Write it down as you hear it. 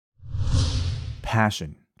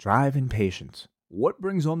passion, drive, and patience. What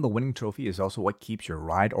brings home the winning trophy is also what keeps your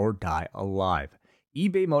ride or die alive.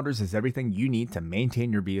 eBay Motors has everything you need to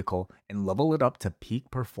maintain your vehicle and level it up to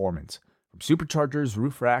peak performance. From superchargers,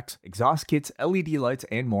 roof racks, exhaust kits, LED lights,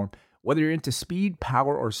 and more, whether you're into speed,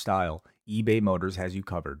 power, or style, eBay Motors has you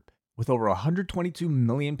covered. With over 122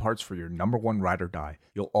 million parts for your number one ride or die,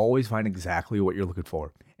 you'll always find exactly what you're looking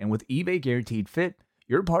for. And with eBay Guaranteed Fit,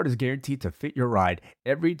 your part is guaranteed to fit your ride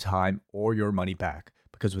every time or your money back.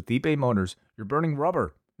 Because with eBay Motors, you're burning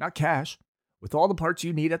rubber, not cash. With all the parts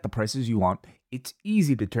you need at the prices you want, it's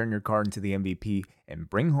easy to turn your car into the MVP and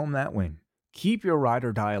bring home that win. Keep your ride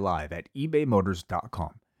or die alive at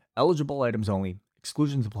ebaymotors.com. Eligible items only.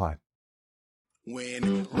 Exclusions apply.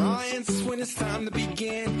 When it's time to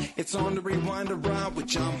begin, it's on the Rewind Around with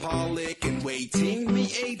John Pollock and waiting.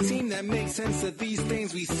 Me 18, that makes sense of these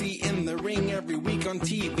things we see in the ring every week on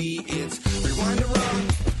TV. It's Rewind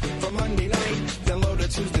Around for Monday night, download it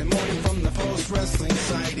Tuesday morning from the Post Wrestling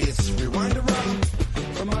site. It's Rewind Around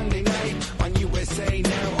for Monday night on USA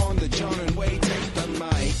Now on the John and Wai Take the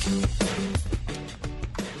Mic.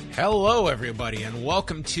 Hello, everybody, and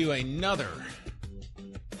welcome to another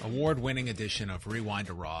award-winning edition of Rewind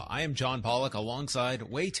to Raw. I am John Pollock alongside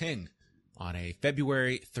Wai Ting on a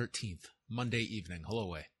February 13th, Monday evening. Hello,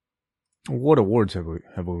 Wai. What awards have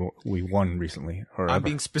we won recently? Or I'm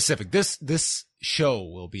being specific. This show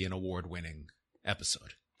will be an award-winning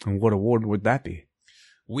episode. And what award would that be?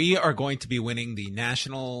 We are going to be winning the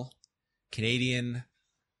National Canadian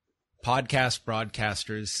Podcast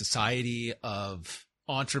Broadcasters Society of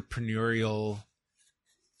Entrepreneurial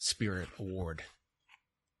Spirit Award.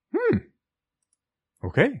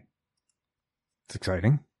 Okay. It's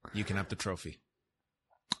exciting. You can have the trophy.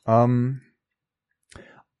 Are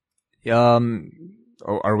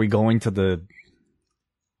we going to the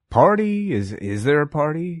party? Is there a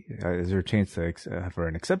party? Is there a chance to for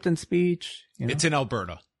an acceptance speech? You know? It's in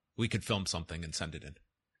Alberta. We could film something and send it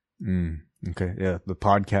in. Okay. Yeah. The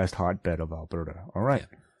podcast hotbed of Alberta. All right.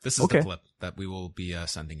 Yeah. This is the clip that we will be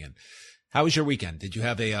sending in. How was your weekend? Did you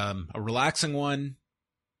have a relaxing one?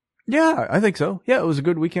 Yeah, I think so. Yeah, it was a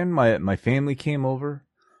good weekend. My family came over,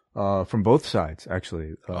 from both sides,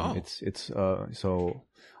 actually. So,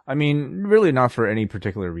 I mean, really not for any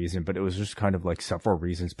particular reason, but it was just kind of like several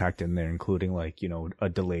reasons packed in there, including like, you know, a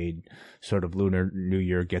delayed sort of Lunar New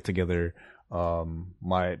Year get together, a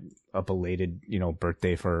belated, you know,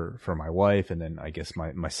 birthday for my wife. And then I guess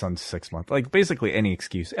my son's 6 month, like basically any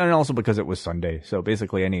excuse. And also because it was Sunday. So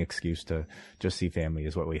basically any excuse to just see family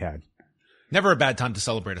is what we had. Never a bad time to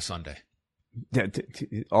celebrate a Sunday. Yeah,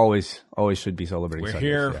 always should be celebrating. We're Sundays,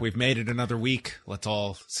 here. Yeah. We've made it another week. Let's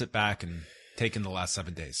all sit back and take in the last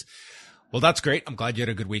 7 days. Well, that's great. I'm glad you had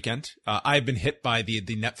a good weekend. I've been hit by the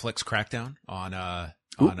Netflix crackdown on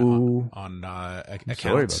accounts.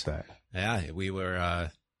 Sorry about that. Yeah, we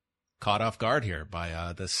were caught off guard here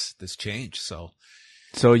by this change. So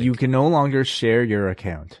you can no longer share your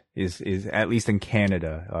account. Is at least in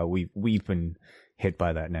Canada, we've been hit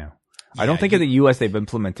by that now. I don't think in the U.S. they've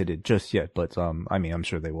implemented it just yet, but I mean, I'm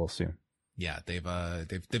sure they will soon. Yeah, they've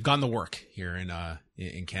gone to work here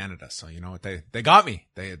in Canada. So you know what, they got me.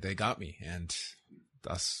 They got me, and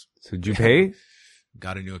thus. So did you pay?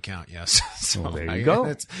 Got a new account, yes. So well, there you go.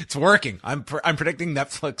 It's working. I'm predicting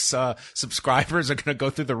Netflix subscribers are going to go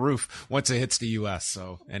through the roof once it hits the U.S.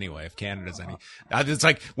 So anyway, if Canada's any, it's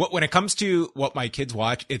like when it comes to what my kids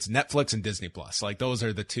watch, it's Netflix and Disney Plus. Like those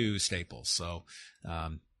are the two staples. So,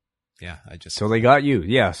 yeah, So they got you.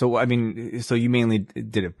 Yeah. So, I mean, so you mainly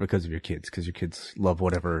did it because of your kids, because your kids love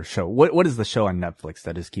whatever show. What is the show on Netflix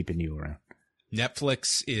that is keeping you around?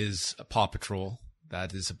 Netflix is Paw Patrol.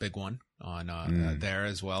 That is a big one on there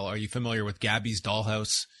as well. Are you familiar with Gabby's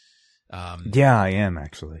Dollhouse? Yeah, I am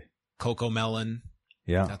actually. Coco Melon.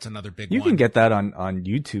 Yeah. That's another big one. You can get that on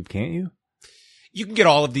YouTube, can't you? You can get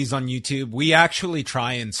all of these on YouTube. We actually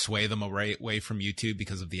try and sway them away from YouTube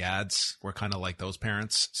because of the ads. We're kind of like those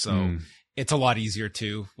parents. So it's a lot easier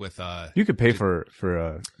too with, you could pay for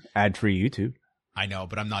ad-free YouTube. I know,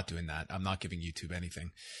 but I'm not doing that. I'm not giving YouTube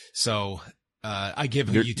anything. So, I give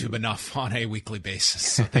YouTube enough on a weekly basis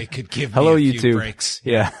so they could give me a few YouTube. breaks.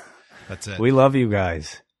 Yeah. That's it. We love you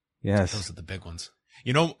guys. Yes. Those are the big ones.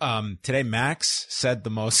 You know, today Max said the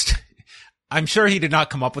most, I'm sure he did not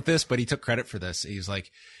come up with this, but he took credit for this. He was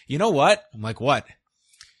like, you know what? I'm like, what?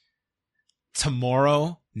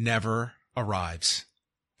 Tomorrow never arrives.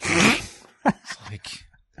 It's like,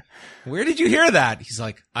 where did you hear that? He's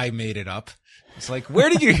like, I made it up. It's like, where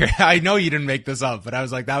did you hear? I know you didn't make this up, but I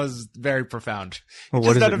was like, that was very profound. Well, what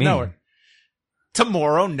just does out it of mean? nowhere.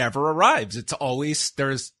 Tomorrow never arrives. It's always,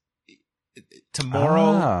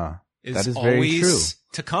 tomorrow. is very always true.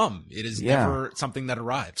 to come. It is never something that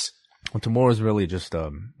arrives. Well, tomorrow is really just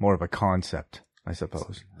more of a concept, I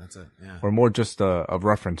suppose. That's it. Yeah. Or more just a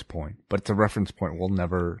reference point. But it's a reference point we'll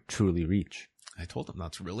never truly reach. I told him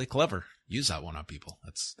that's really clever. Use that one on people.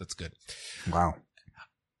 That's good. Wow.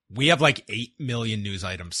 We have like 8 million news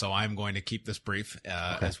items, so I'm going to keep this brief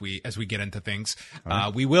as we get into things.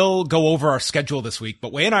 Right. We will go over our schedule this week,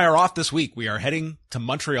 but Wei and I are off this week. We are heading to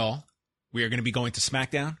Montreal. We are going to be going to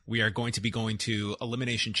SmackDown. We are going to be going to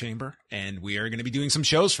Elimination Chamber, and we are going to be doing some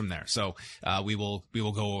shows from there. So we will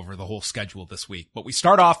go over the whole schedule this week. But we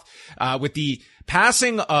start off with the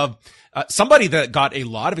passing of somebody that got a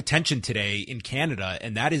lot of attention today in Canada,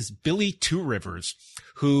 and that is Billy Two Rivers,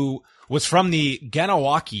 who was from the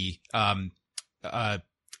Ganawaki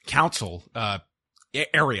Council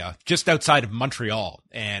area just outside of Montreal,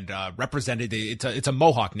 and represented it's a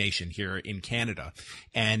Mohawk nation here in Canada.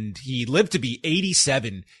 And he lived to be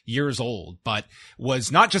 87 years old, but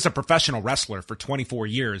was not just a professional wrestler for 24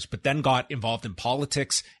 years, but then got involved in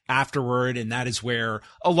politics afterward, and that is where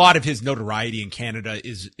a lot of his notoriety in Canada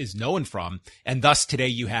is known from. And thus today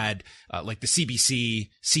you had like the CBC,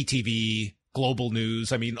 CTV, Global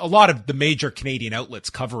News. I mean, a lot of the major Canadian outlets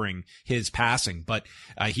covering his passing, but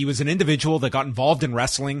he was an individual that got involved in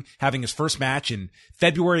wrestling, having his first match in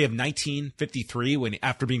February of 1953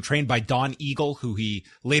 after being trained by Don Eagle, who he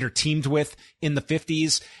later teamed with in the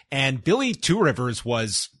 50s. And Billy Two Rivers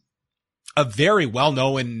was a very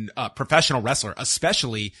well-known professional wrestler,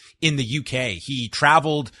 especially in the UK. He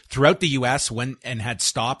traveled throughout the US, went and had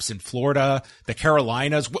stops in Florida, the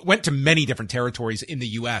Carolinas, went to many different territories in the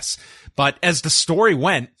US. But as the story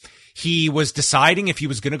went, he was deciding if he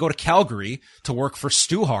was going to go to Calgary to work for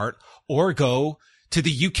Stu Hart or go to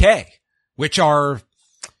the UK, which are,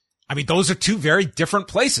 I mean, those are two very different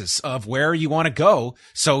places of where you want to go.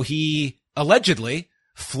 So he allegedly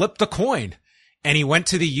flipped a coin and he went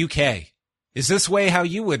to the UK. Is this way how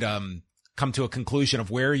you would come to a conclusion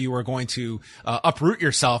of where you were going to uproot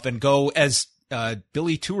yourself and go as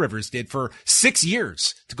Billy Two Rivers did for 6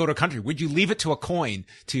 years to go to a country? Would you leave it to a coin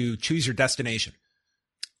to choose your destination?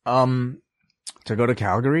 To go to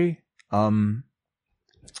Calgary?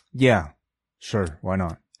 Yeah, sure. Why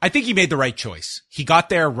not? I think he made the right choice. He got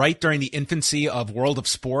there right during the infancy of World of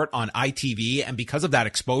Sport on ITV. And because of that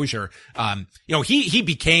exposure, he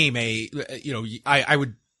became I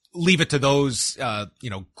would leave it to those,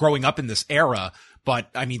 growing up in this era. But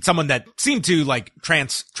I mean, someone that seemed to like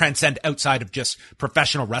transcend outside of just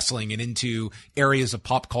professional wrestling and into areas of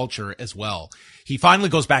pop culture as well. He finally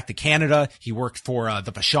goes back to Canada. He worked for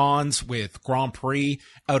the Vachons with Grand Prix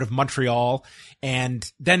out of Montreal,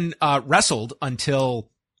 and then wrestled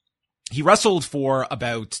for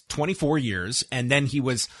about 24 years. And then he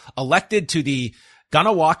was elected to the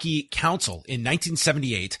Ganawaki Council in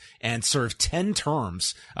 1978 and served 10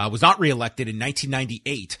 terms, was not reelected in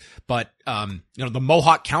 1998. But, the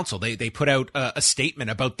Mohawk Council, they put out a statement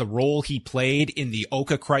about the role he played in the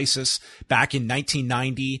Oka crisis back in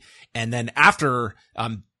 1990. And then after,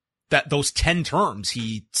 those 10 terms,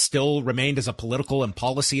 he still remained as a political and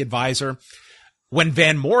policy advisor. When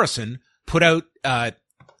Van Morrison put out,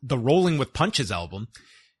 the Rolling with Punches album,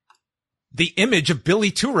 the image of Billy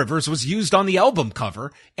Two Rivers was used on the album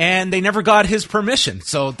cover, and they never got his permission.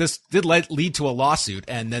 So this did lead to a lawsuit,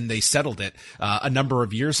 and then they settled it a number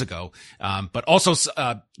of years ago. But also,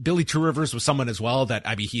 Billy Two Rivers was someone as well that,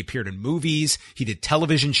 I mean, he appeared in movies, he did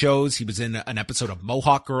television shows, he was in an episode of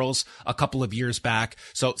Mohawk Girls a couple of years back.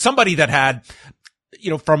 So somebody that had,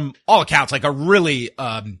 from all accounts, like a really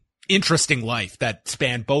interesting life that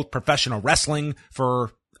spanned both professional wrestling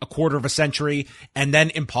for a quarter of a century, and then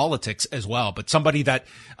in politics as well. But somebody that,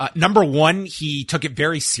 number one, he took it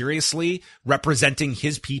very seriously, representing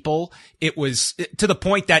his people. It was to the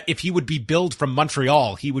point that if he would be billed from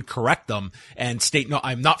Montreal, he would correct them and state, no,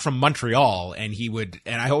 I'm not from Montreal. And he would,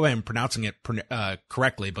 and I hope I'm pronouncing it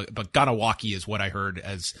correctly, but Ganawaki is what I heard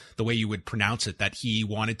as the way you would pronounce it, that he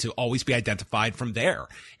wanted to always be identified from there.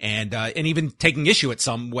 And even taking issue at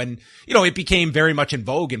some when, it became very much in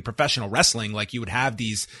vogue in professional wrestling. Like you would have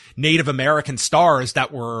these Native American stars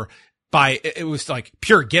that were it was like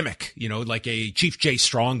pure gimmick, like a Chief Jay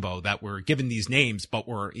Strongbow that were given these names, but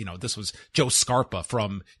this was Joe Scarpa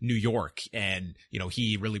from New York. And,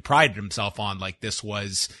 he really prided himself on like this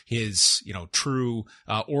was his, true,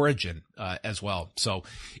 origin, as well. So,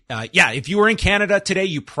 if you were in Canada today,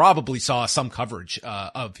 you probably saw some coverage,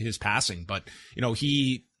 of his passing, but,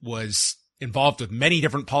 he was involved with many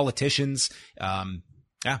different politicians,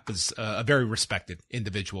 was a very respected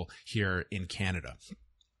individual here in Canada.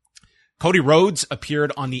 Cody Rhodes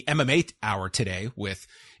appeared on the MMA Hour today with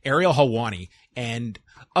Ariel Helwani, And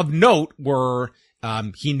of note were,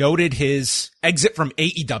 he noted his exit from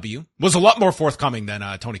AEW was a lot more forthcoming than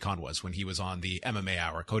Tony Khan was when he was on the MMA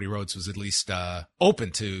Hour. Cody Rhodes was at least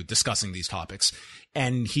open to discussing these topics.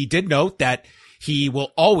 And he did note that he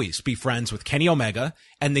will always be friends with Kenny Omega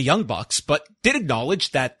and the Young Bucks, but did acknowledge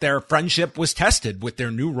that their friendship was tested with their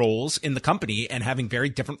new roles in the company and having very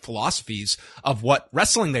different philosophies of what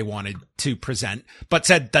wrestling they wanted to present, but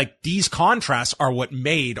said like these contrasts are what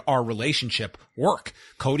made our relationship work.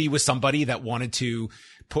 Cody was somebody that wanted to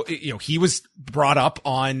put, he was brought up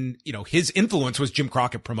on, his influence was Jim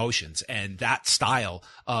Crockett Promotions and that style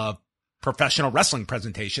of professional wrestling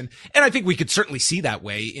presentation. And I think we could certainly see that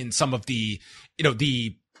way in some of the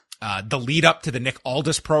lead up to the Nick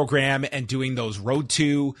Aldis program and doing those Road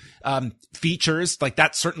to, features. Like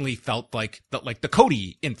that certainly felt like the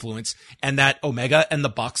Cody influence, and that Omega and the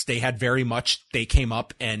Bucks, they came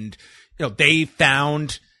up and, they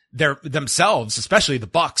found themselves, especially the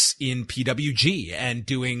Bucks in PWG and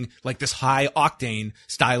doing like this high octane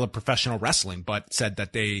style of professional wrestling, but said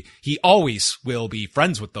that he always will be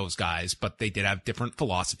friends with those guys, but they did have different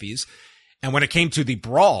philosophies. And when it came to the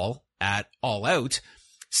brawl at All Out,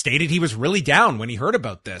 stated he was really down when he heard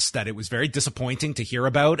about this, that it was very disappointing to hear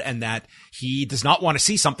about, and that he does not want to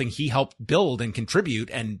see something he helped build and contribute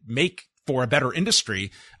and make for a better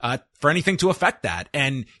industry, for anything to affect that.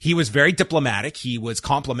 And he was very diplomatic. He was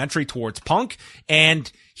complimentary towards Punk, and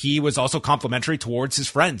he was also complimentary towards his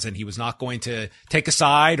friends. And he was not going to take a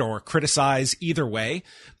side or criticize either way,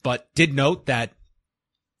 but did note that,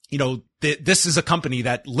 this is a company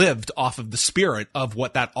that lived off of the spirit of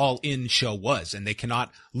what that All In show was, and they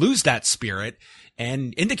cannot lose that spirit,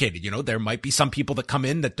 and indicated, there might be some people that come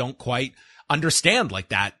in that don't quite understand like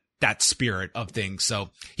that spirit of things.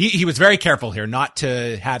 So he was very careful here not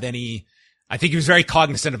to have any, I think he was very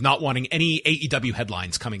cognizant of not wanting any AEW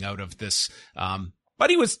headlines coming out of this. But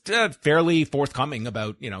he was fairly forthcoming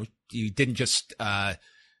about, you didn't just,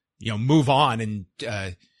 move on and,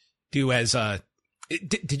 do as,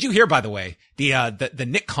 did you hear, by the way, the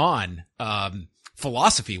Nick Khan,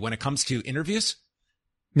 philosophy when it comes to interviews?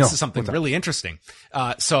 No. This is something really interesting.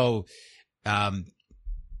 What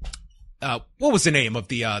was the name of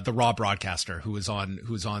the Raw broadcaster who was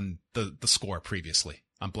on the Score previously?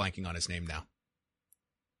 I'm blanking on his name now.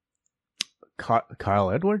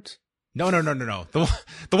 Kyle Edwards? No. The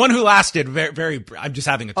one who lasted very, very, I'm just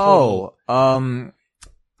having a total. Adnan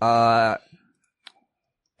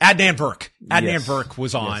Virk. Adnan Virk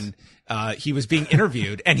was on, he was being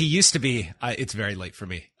interviewed, and he used to be, it's very late for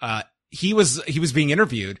me. He was being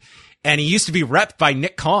interviewed, and he used to be repped by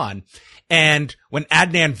Nick Khan. And when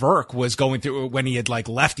Adnan Virk was going through, when he had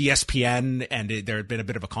left ESPN and there had been a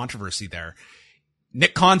bit of a controversy there,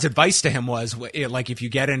 Nick Khan's advice to him was, if you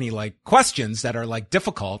get any questions that are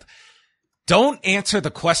difficult, don't answer the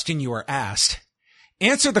question you were asked.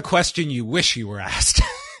 Answer the question you wish you were asked.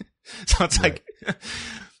 So it's right.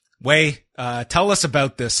 Wei, tell us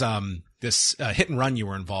about this hit and run you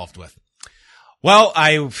were involved with. Well,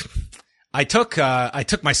 I took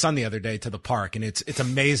my son the other day to the park, and it's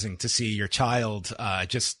amazing to see your child,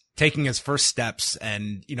 just taking his first steps.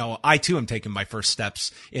 And, I too am taking my first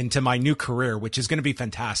steps into my new career, which is going to be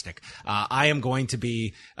fantastic. I am going to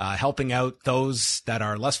be, helping out those that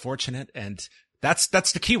are less fortunate, and that's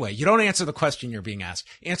the key way. You don't answer the question you're being asked.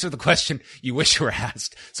 Answer the question you wish you were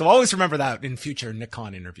asked. So always remember that in future Nick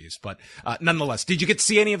Khan interviews. But, nonetheless, did you get to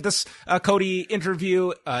see any of this, Cody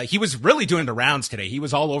interview? He was really doing the rounds today. He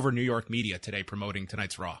was all over New York media today promoting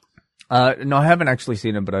tonight's Raw. No, I haven't actually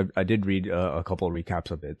seen it, but I did read a couple of recaps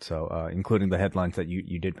of it. So, including the headlines that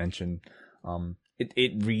you did mention.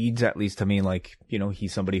 It reads, at least to me,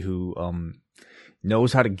 he's somebody who,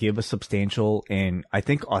 knows how to give a substantial and I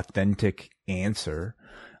think authentic answer,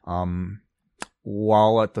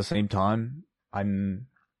 while at the same time I'm,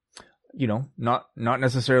 not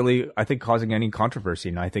necessarily, I think, causing any controversy.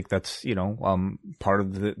 And I think that's, part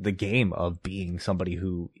of the game of being somebody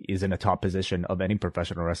who is in a top position of any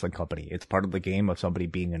professional wrestling company. It's part of the game of somebody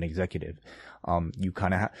being an executive. You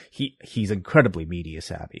kind of he's incredibly media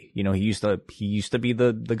savvy. He used to be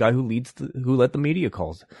the guy who led the media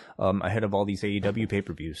calls, ahead of all these AEW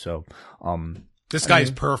pay-per-views. So, this guy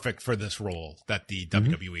is perfect for this role that the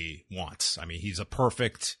WWE wants. I mean, he's a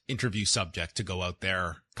perfect interview subject to go out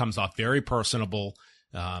there. Comes off very personable.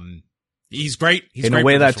 He's great. He's in great a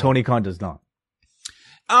way that role. Tony Khan does not.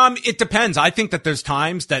 It depends. I think that there's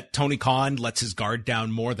times that Tony Khan lets his guard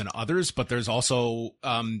down more than others, but there's also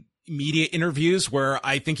media interviews where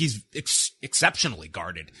I think he's exceptionally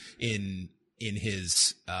guarded in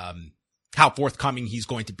his how forthcoming he's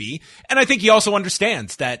going to be. And I think he also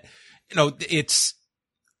understands that,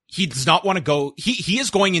 he does not want to go. He is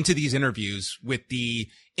going into these interviews with the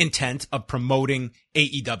intent of promoting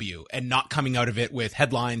AEW and not coming out of it with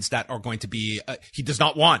headlines that are going to be, he does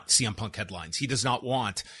not want CM Punk headlines. He does not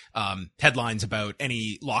want, headlines about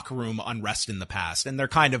any locker room unrest in the past. And they're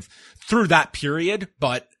kind of through that period,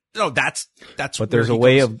 but no, that's, but there's a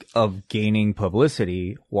way of gaining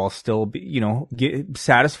publicity while still,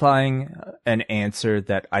 satisfying an answer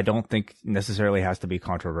that I don't think necessarily has to be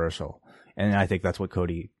controversial. And I think that's what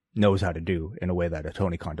Cody knows how to do in a way that a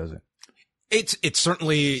Tony Khan doesn't. It's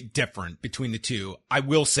certainly different between the two. I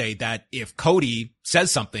will say that if Cody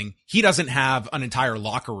says something, he doesn't have an entire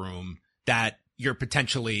locker room that you're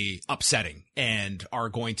potentially upsetting and are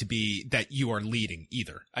going to be that you are leading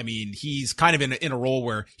either. I mean, he's kind of in a role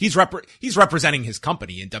where he's representing his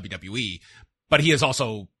company in WWE, but he is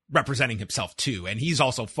also representing himself too. And he's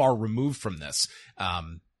also far removed from this,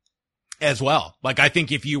 as well. Like, I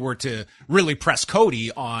think if you were to really press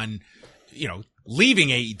Cody on, leaving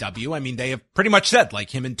AEW, I mean, they have pretty much said, like,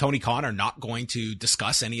 him and Tony Khan are not going to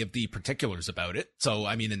discuss any of the particulars about it. So,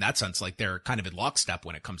 I mean, in that sense, like, they're kind of in lockstep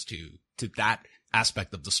when it comes to that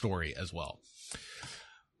aspect of the story as well.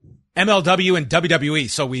 MLW and WWE.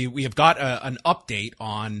 So we have got an update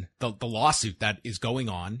on the lawsuit that is going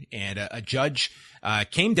on, and a judge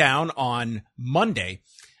came down on Monday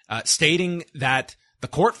stating that the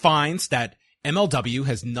court finds that MLW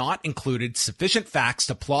has not included sufficient facts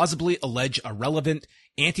to plausibly allege a relevant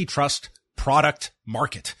antitrust product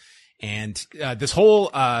market. And this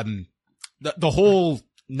whole the whole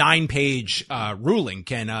 9-page ruling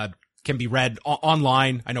can be read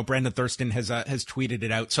online. I know Brandon Thurston has tweeted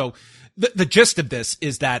it out. So the gist of this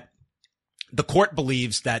is that the court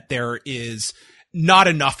believes that there is not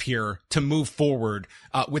enough here to move forward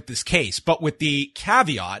with this case, but with the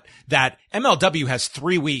caveat that MLW has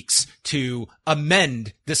 3 weeks to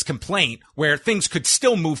amend this complaint where things could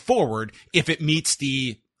still move forward if it meets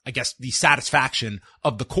the satisfaction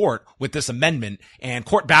of the court with this amendment. And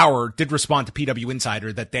Court Bauer did respond to PW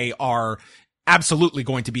Insider that they are absolutely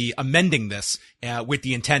going to be amending this with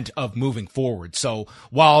the intent of moving forward. So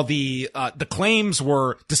while the claims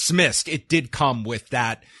were dismissed, it did come with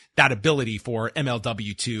that ability for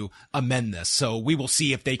MLW to amend this. So we will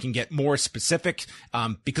see if they can get more specific,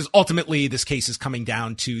 because ultimately this case is coming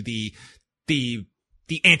down to the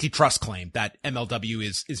antitrust claim that MLW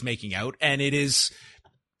is making out. And it is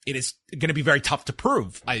going to be very tough to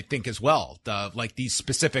prove, I think, as well. These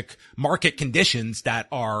specific market conditions that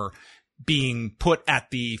are being put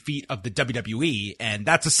at the feet of the WWE. And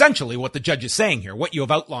that's essentially what the judge is saying here. What you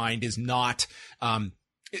have outlined is not,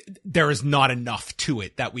 there is not enough to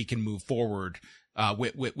it that we can move forward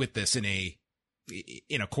with this in a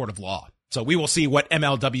court of law. So we will see what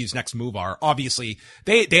MLW's next move are. Obviously,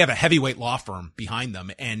 they have a heavyweight law firm behind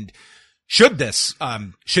them, and should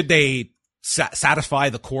they satisfy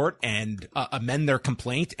the court and amend their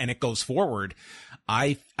complaint and it goes forward,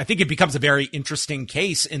 I think it becomes a very interesting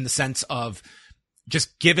case in the sense of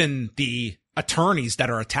just given the attorneys that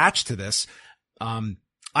are attached to this.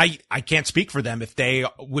 I can't speak for them if they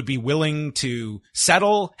would be willing to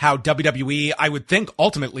settle, how WWE, I would think,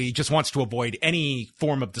 ultimately just wants to avoid any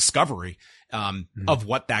form of discovery of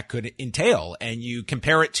what that could entail. And you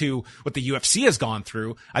compare it to what the UFC has gone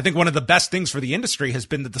through. I think one of the best things for the industry has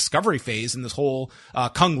been the discovery phase in this whole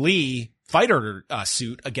Kung Lee fighter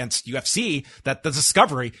suit against UFC, that the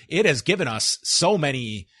discovery, it has given us so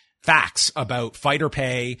many facts about fighter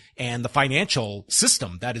pay and the financial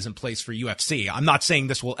system that is in place for UFC. I'm not saying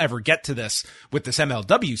this will ever get to this with this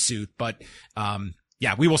MLW suit, but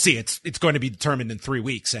we will see. It's going to be determined in 3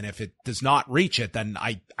 weeks. And if it does not reach it, then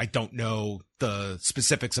I don't know the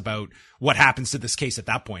specifics about what happens to this case at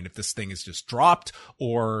that point, if this thing is just dropped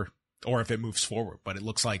or if it moves forward. But it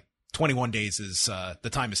looks like 21 days is the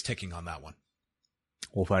time is ticking on that one.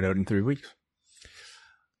 We'll find out in 3 weeks.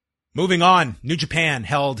 Moving on, New Japan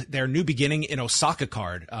held their New Beginning in Osaka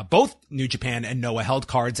card. Both New Japan and Noah held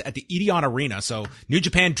cards at the Edion Arena. So New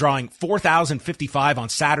Japan drawing 4,055 on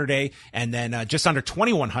Saturday, and then just under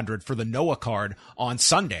 2,100 for the Noah card on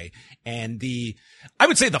Sunday. And I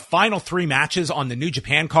would say the final 3 matches on the New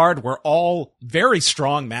Japan card were all very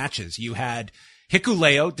strong matches. You had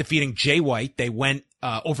Hikuleo defeating Jay White. They went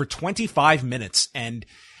over 25 minutes, and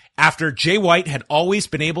after Jay White had always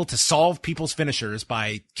been able to solve people's finishers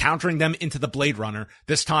by countering them into the Blade Runner,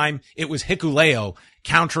 this time it was Hikuleo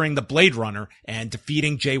countering the Blade Runner and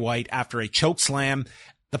defeating Jay White after a choke slam.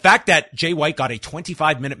 The fact that Jay White got a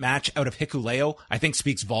 25-minute match out of Hikuleo, I think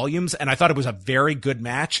speaks volumes, and I thought it was a very good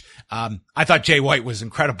match. I thought Jay White was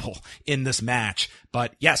incredible in this match.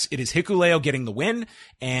 But yes, it is Hikuleo getting the win,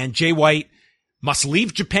 and Jay White must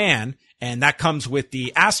leave Japan And that comes with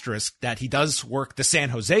the asterisk that he does work the San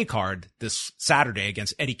Jose card this Saturday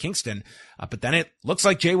against Eddie Kingston. But then it looks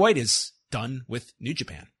like Jay White is done with New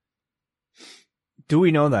Japan. Do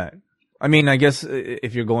we know that? I mean, I guess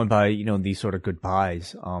if you're going by, these sort of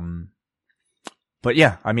goodbyes, but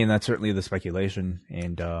yeah, I mean, that's certainly the speculation.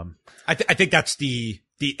 And, I think that's the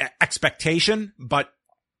expectation, but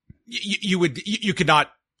you could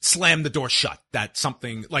not slam the door shut. That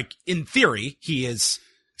something like, in theory, he is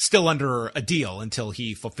still under a deal until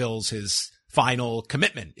he fulfills his final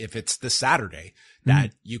commitment. If it's this Saturday,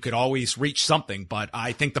 that you could always reach something. But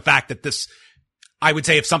I think the fact that I would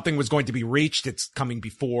say if something was going to be reached, it's coming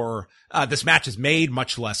before this match is made,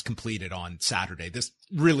 much less completed on Saturday. This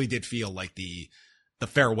really did feel like the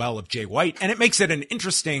farewell of Jay White, and it makes it an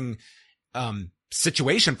interesting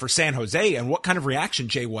situation for San Jose and what kind of reaction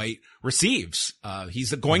Jay White receives.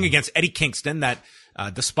 He's going against Eddie Kingston that,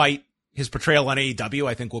 despite his portrayal on AEW,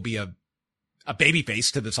 I think will be a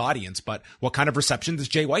babyface to this audience. But what kind of reception does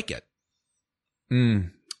Jay White get?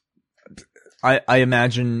 I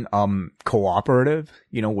imagine cooperative,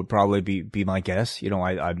 would probably be my guess.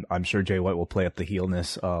 I'm sure Jay White will play up the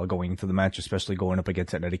heelness going into the match, especially going up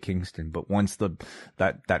against Eddie Kingston. But once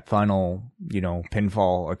that final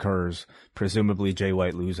pinfall occurs, presumably Jay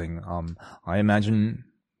White losing, I imagine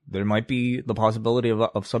there might be the possibility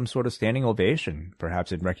of some sort of standing ovation,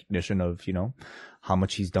 perhaps in recognition of how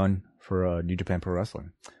much he's done for New Japan Pro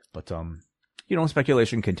Wrestling. But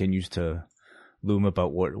speculation continues to loom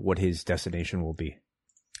about what his destination will be.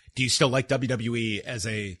 Do you still like WWE as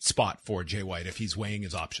a spot for Jay White if he's weighing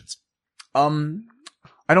his options?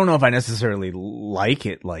 I don't know if I necessarily like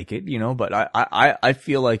it, but I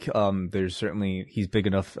feel like there's certainly he's big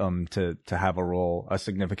enough to have a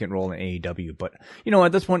significant role in AEW. But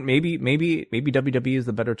at this point, maybe WWE is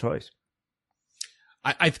the better choice.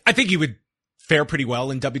 I think he would fare pretty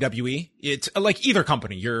well in WWE. It's like either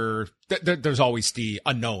company. There's always the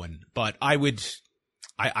unknown, but I would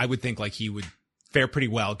think like he would fare pretty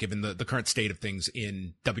well given the current state of things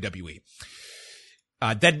in WWE.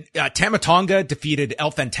 Then Tama Tonga defeated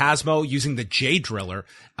El Phantasmo using the J Driller.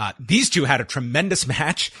 These two had a tremendous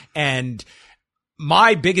match, and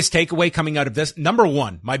my biggest takeaway coming out of this, number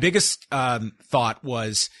one, my biggest thought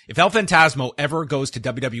was if El Phantasmo ever goes to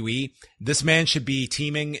WWE, this man should be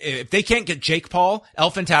teaming. If they can't get Jake Paul,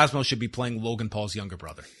 El Phantasmo should be playing Logan Paul's younger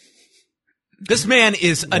brother. This man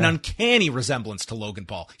is an uncanny resemblance to Logan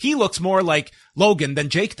Paul. He looks more like Logan than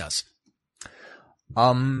Jake does.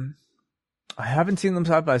 I haven't seen them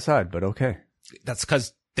side by side, but okay. That's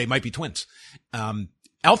because they might be twins.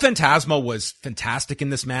 El Phantasmo was fantastic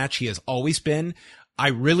in this match. He has always been. I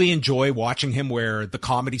really enjoy watching him where the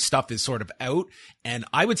comedy stuff is sort of out. And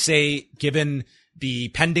I would say, given the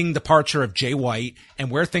pending departure of Jay White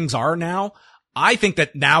and where things are now, I think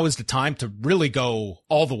that now is the time to really go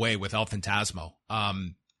all the way with El Phantasmo.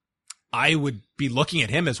 I would be looking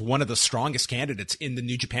at him as one of the strongest candidates in the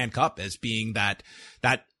New Japan Cup as being that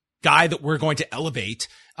guy that we're going to elevate.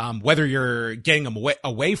 Whether you're getting him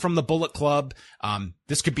away from the Bullet Club,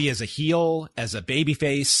 this could be as a heel, as a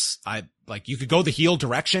babyface. You could go the heel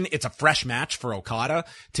direction. It's a fresh match for Okada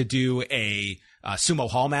to do a Sumo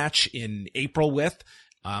Hall match in April with.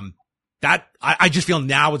 I just feel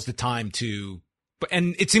now is the time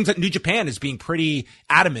and it seems that New Japan is being pretty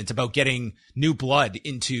adamant about getting new blood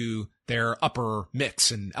into their upper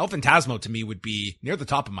mix. And El Phantasmo to me would be near the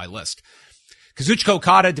top of my list. Kazuchika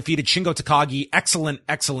Okada defeated Shingo Takagi.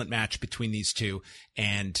 Excellent match between these two.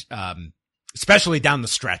 And, especially down the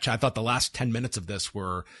stretch. I thought the last 10 minutes of this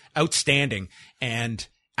were outstanding. And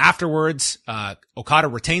afterwards, Okada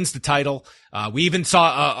retains the title. We even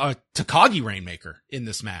saw a Takagi Rainmaker in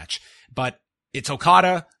this match, but it's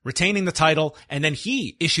Okada retaining the title. And then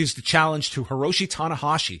he issues the challenge to Hiroshi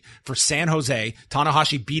Tanahashi for San Jose.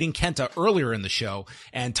 Tanahashi beating Kenta earlier in the show,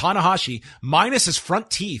 and Tanahashi minus his front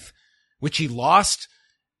teeth, which he lost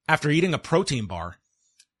after eating a protein bar,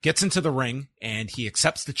 gets into the ring and he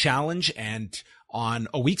accepts the challenge. And on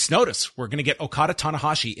a week's notice, we're going to get Okada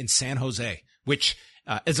Tanahashi in San Jose, which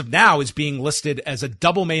as of now is being listed as a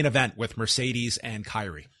double main event with Mercedes and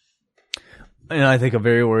Kyrie. And I think a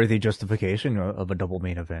very worthy justification of a double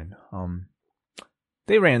main event.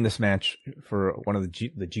 They ran this match for one of the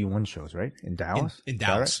G1 shows, right? In Dallas? In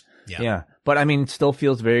Dallas. Right? Yeah. But I mean, it still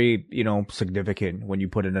feels very, significant when you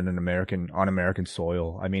put it in on American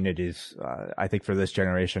soil. I mean, it is, I think for this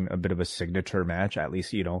generation, a bit of a signature match, at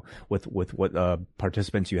least, with what,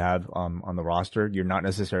 participants you have, on the roster. You're not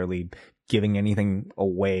necessarily giving anything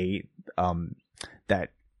away, that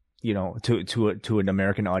to an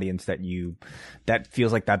American audience that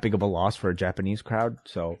feels like that big of a loss for a Japanese crowd.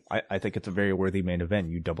 So I think it's a very worthy main event.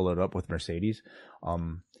 You double it up with Mercedes.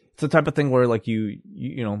 It's the type of thing where like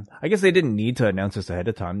I guess they didn't need to announce this ahead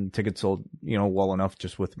of time. Tickets sold, well enough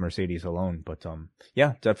just with Mercedes alone. But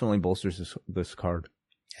yeah, definitely bolsters this card.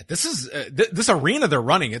 This is this arena they're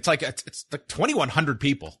running. It's like 2,100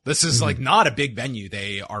 people. This is like not a big venue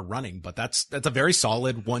they are running, but that's a very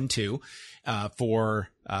solid 1-2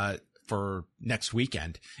 for next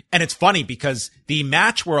weekend. And it's funny because the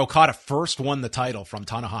match where Okada first won the title from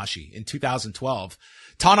Tanahashi in 2012,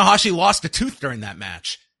 Tanahashi lost a tooth during that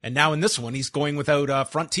match, and now in this one he's going without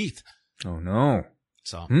front teeth. Oh no!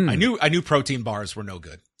 So I knew protein bars were no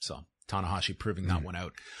good. So Tanahashi proving that one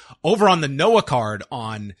out. Over on the Noah card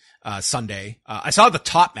on Sunday, I saw the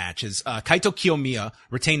top matches. Kaito Kiyomiya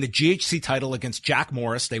retained the GHC title against Jack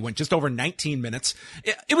Morris. They went just over 19 minutes.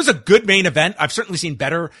 It was a good main event. I've certainly seen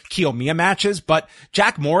better Kiyomiya matches, but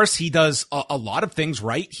Jack Morris, he does a lot of things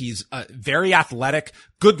right. He's very athletic,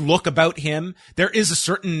 good look about him. There is a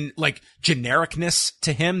certain like genericness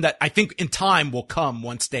to him that I think in time will come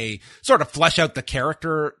once they sort of flesh out the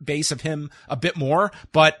character base of him a bit more.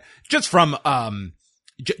 But just from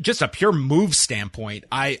just a pure move standpoint,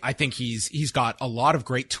 I think he's got a lot of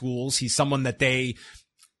great tools. He's someone that they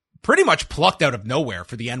pretty much plucked out of nowhere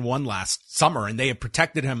for the N1 last summer, and they have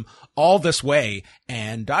protected him all this way.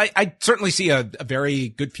 And I certainly see a very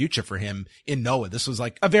good future for him in Noah. This was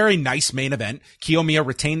like a very nice main event. Kiyomiya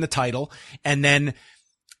retained the title. And then,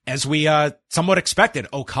 as we somewhat expected,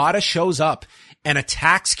 Okada shows up and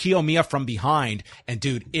attacks Kiyomiya from behind. And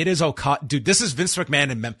dude, it is Okada. Dude, this is Vince McMahon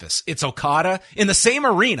in Memphis. It's Okada in the same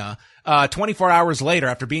arena 24 hours later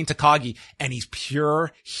after being Takagi, and he's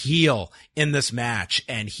pure heel in this match.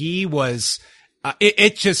 And he was,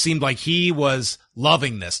 it just seemed like he was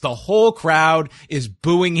loving this. The whole crowd is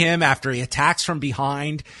booing him after he attacks from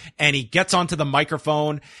behind, and he gets onto the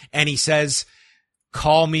microphone and he says,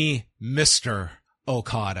 "Call me Mr.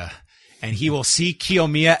 Okada." And he will see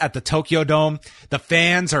Kiyomiya at the Tokyo Dome. The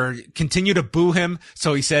fans continue to boo him.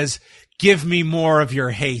 So he says, "Give me more of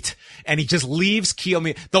your hate." And he just leaves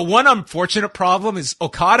Kiyomiya. The one unfortunate problem is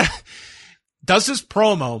Okada does his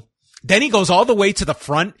promo. Then he goes all the way to the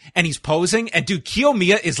front and he's posing. And dude,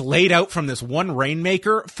 Kiyomiya is laid out from this one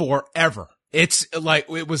Rainmaker forever. It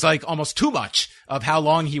was like almost too much of how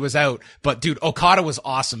long he was out. But dude, Okada was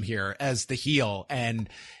awesome here as the heel. And,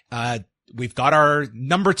 we've got our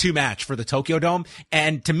number 2 match for the Tokyo Dome.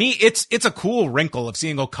 And to me, it's a cool wrinkle of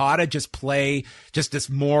seeing Okada just play just this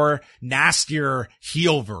more nastier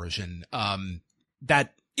heel version.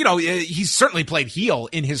 That, he's certainly played heel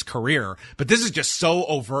in his career, but this is just so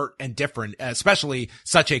overt and different, especially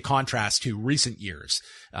such a contrast to recent years.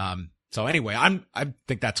 So anyway, I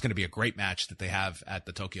think that's going to be a great match that they have at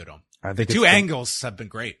the Tokyo Dome. I think the 2 angles have been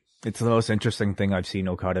great. It's the most interesting thing I've seen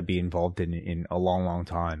Okada be involved in a long, long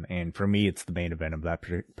time. And for me, it's the main event of that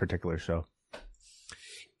particular show.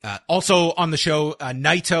 Also on the show,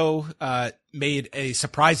 Naito made a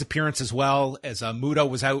surprise appearance as well, as Muto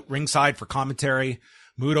was out ringside for commentary.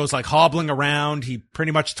 Muto's like hobbling around. He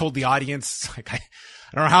pretty much told the audience, like, I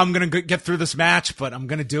don't know how I'm going to get through this match, but I'm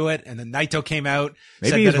going to do it. And then Naito came out.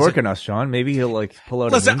 Maybe he's working us, Sean. Maybe he'll like pull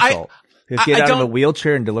out a moonsault. He'll get out of a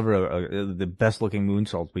wheelchair and deliver the best looking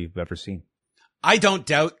moonsault we've ever seen. I don't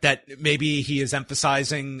doubt that maybe he is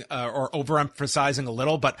emphasizing or overemphasizing a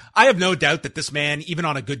little, but I have no doubt that this man, even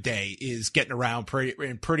on a good day, is getting around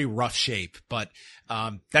in pretty rough shape. But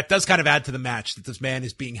that does kind of add to the match that this man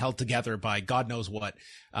is being held together by God knows what.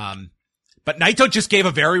 But Naito just gave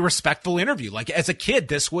a very respectful interview. Like, as a kid,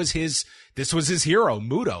 this was his hero,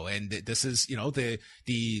 Muto, and this is, the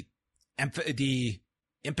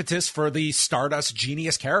impetus for the Stardust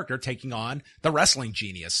Genius character taking on the wrestling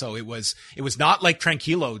genius. So it was not like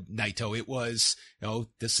Tranquilo Naito. It was,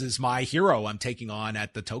 this is my hero I'm taking on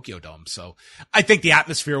at the Tokyo Dome. So I think the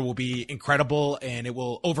atmosphere will be incredible, and it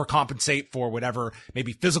will overcompensate for whatever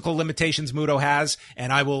maybe physical limitations Muto has.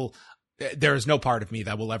 And there is no part of me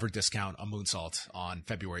that will ever discount a moonsault on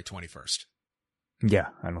February 21st. Yeah,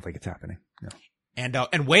 I don't think it's happening. No.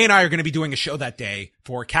 And Wei and I are going to be doing a show that day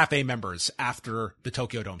for Cafe members after the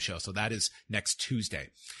Tokyo Dome show. So that is next Tuesday.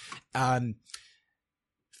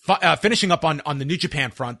 Finishing up on the New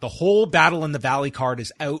Japan front, the whole Battle in the Valley card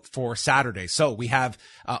is out for Saturday. So we have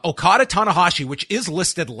Okada Tanahashi, which is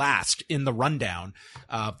listed last in the rundown,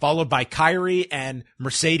 followed by Kairi and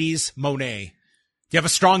Mercedes Moné. Do you have a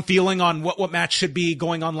strong feeling on what match should be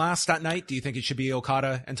going on last that night? Do you think it should be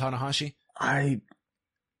Okada and Tanahashi?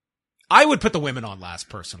 I would put the women on last,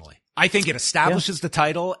 personally. I think it establishes the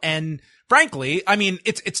title, and frankly, I mean,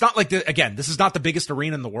 it's not like this is not the biggest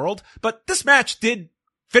arena in the world, but this match did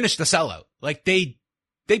finish the sellout. Like they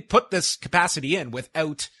put this capacity in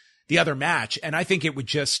without the other match. And I think it would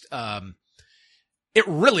just, it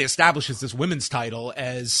really establishes this women's title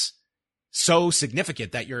as so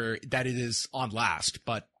significant that it is on last.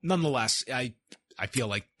 But nonetheless, I feel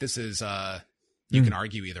like this is, you can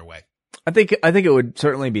argue either way. I think it would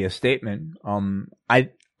certainly be a statement.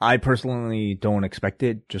 I personally don't expect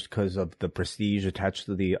it just because of the prestige attached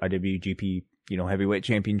to the IWGP, heavyweight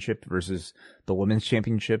championship versus the women's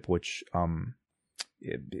championship, which,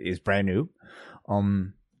 is brand new.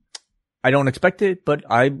 I don't expect it, but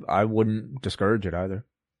I wouldn't discourage it either.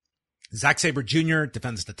 Zack Sabre Jr.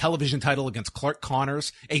 defends the television title against Clark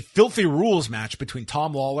Connors. A filthy rules match between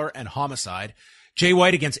Tom Lawler and Homicide. Jay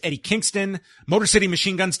White against Eddie Kingston. Motor City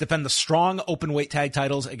Machine Guns defend the strong openweight tag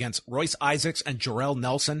titles against Royce Isaacs and Jarrell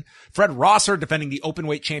Nelson. Fred Rosser defending the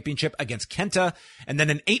openweight championship against Kenta. And then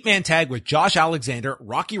an 8-man tag with Josh Alexander,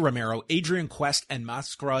 Rocky Romero, Adrian Quest, and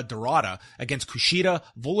Mascara Dorada against Kushida,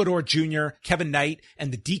 Volador Jr., Kevin Knight,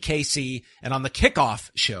 and the DKC. And on the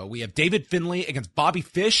kickoff show, we have David Finlay against Bobby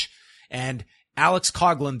Fish and Alex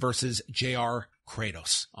Coughlin versus JR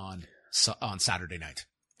Kratos on Saturday night.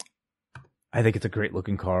 I think it's a great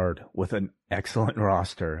looking card with an excellent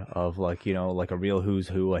roster of like a real who's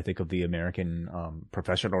who, I think, of the American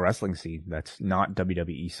professional wrestling scene that's not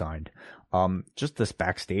WWE signed. Just this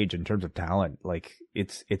backstage in terms of talent, like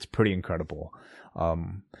it's pretty incredible.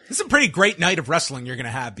 This is a pretty great night of wrestling you're going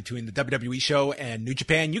to have between the WWE show and New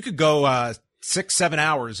Japan. You could go 6-7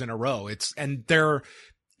 hours in a row. There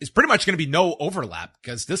is pretty much going to be no overlap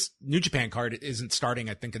because this New Japan card isn't starting,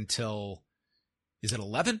 I think, until... Is it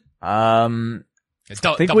 11? I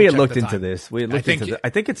think we had looked into this. I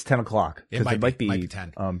think it's 10 o'clock because it might be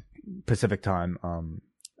 10. Pacific time,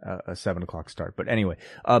 a 7 o'clock start. But anyway,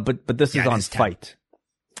 but this is on Fight.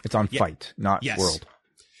 It's on Fight, not World.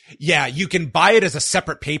 Yeah, you can buy it as a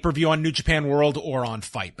separate pay-per-view on New Japan World or on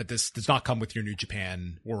Fight, but this does not come with your New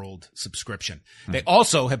Japan World subscription. They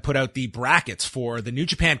also have put out the brackets for the New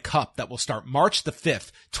Japan Cup that will start March the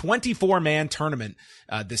 5th, 24-man tournament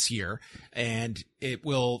this year, and it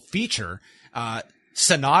will feature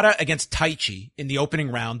Sonata against Taichi in the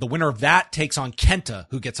opening round. The winner of that takes on Kenta,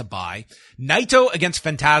 who gets a bye. Naito against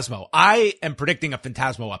Phantasmo. I am predicting a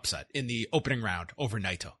Phantasmo upset in the opening round over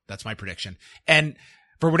Naito. That's my prediction. And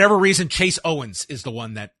for whatever reason, Chase Owens is the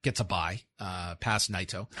one that gets a bye, past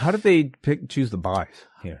Naito. How did they choose the buys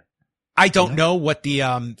here? I don't know what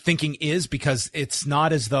the thinking is because it's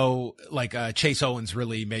not as though like Chase Owens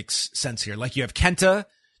really makes sense here. Like you have Kenta,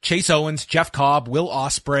 Chase Owens, Jeff Cobb, Will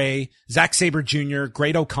Ospreay, Zack Sabre Jr.,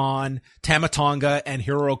 Great-O-Khan, Tama Tonga, and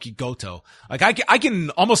Hiroki Goto. Like I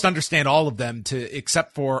can almost understand all of them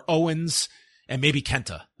except for Owens and maybe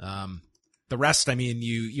Kenta. The rest, I mean,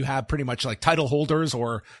 you have pretty much like title holders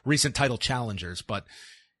or recent title challengers, but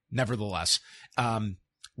nevertheless, Ren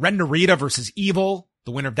Narita versus Evil.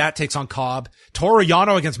 The winner of that takes on Cobb. Toru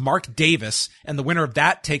Yano against Mark Davis, and the winner of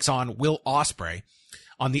that takes on Will Ospreay.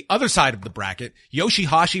 On the other side of the bracket,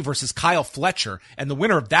 Yoshihashi versus Kyle Fletcher, and the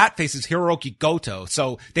winner of that faces Hiroki Goto.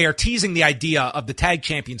 So they are teasing the idea of the tag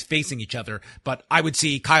champions facing each other, but I would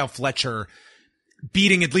see Kyle Fletcher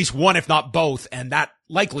beating at least one, if not both, and that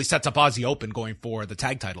likely sets up Aussie Open going for the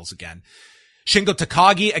tag titles again. Shingo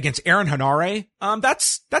Takagi against Aaron Hanare.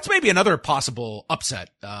 That's maybe another possible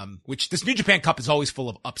upset, which this New Japan Cup is always full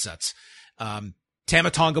of upsets.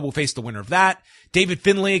 Tama Tonga will face the winner of that. David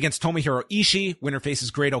Finlay against Tomohiro Ishii. Winner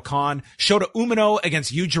faces Great-O-Khan. Shota Umino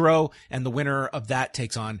against Yujiro, and the winner of that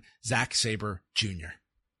takes on Zack Sabre Jr.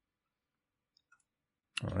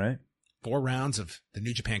 All right. 4 rounds of the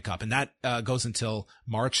New Japan Cup, and that goes until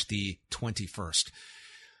March the 21st.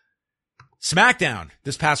 SmackDown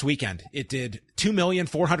this past weekend, it did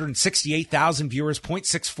 2,468,000 viewers,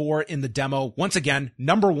 0.64 in the demo. Once again,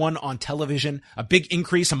 number 1 on television, a big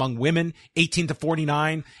increase among women 18 to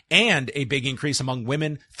 49, and a big increase among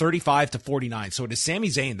women 35 to 49. So it is Sami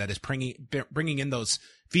Zayn that is bringing in those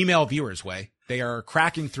female viewers way. They are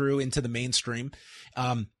cracking through into the mainstream.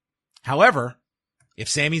 However, if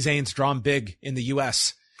Sami Zayn's drawn big in the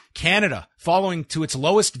U.S., Canada falling to its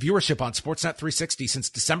lowest viewership on Sportsnet 360 since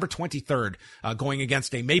December 23rd, going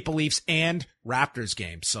against a Maple Leafs and Raptors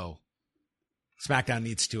game. So SmackDown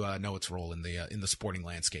needs to know its role in the sporting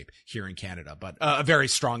landscape here in Canada. But a very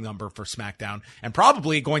strong number for SmackDown, and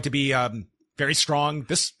probably going to be very strong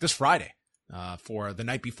this Friday. for the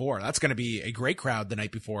night before. That's going to be a great crowd the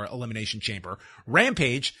night before Elimination Chamber.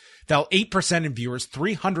 Rampage fell 8% in viewers,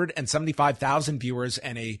 375,000 viewers,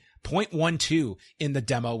 and a 0.12 in the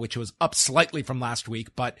demo, which was up slightly from last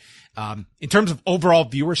week. But in terms of overall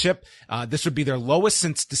viewership, this would be their lowest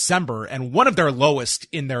since December and one of their lowest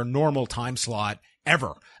in their normal time slot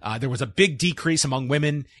ever. There was a big decrease among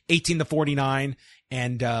women, 18 to 49,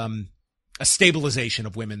 and a stabilization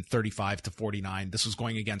of women, 35 to 49. This was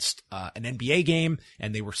going against an NBA game,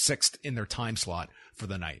 and they were 6th in their time slot for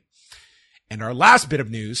the night. And our last bit of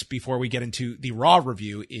news before we get into the Raw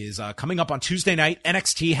review is coming up on Tuesday night.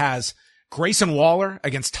 NXT has Grayson Waller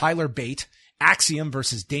against Tyler Bate, Axiom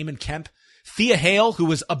versus Damon Kemp, Thea Hale, who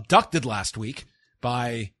was abducted last week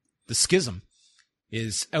by the Schism,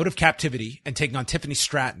 is out of captivity and taking on Tiffany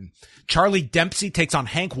Stratton. Charlie Dempsey takes on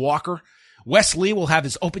Hank Walker. Wes Lee will have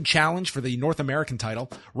his open challenge for the North American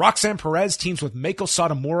title. Roxanne Perez teams with Meiko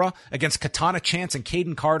Satomura against Katana Chance and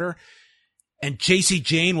Caden Carter. And JC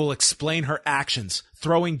Jane will explain her actions,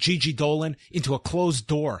 throwing Gigi Dolan into a closed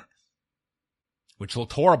door, which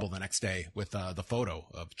looked horrible the next day with the photo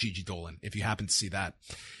of Gigi Dolan, if you happen to see that.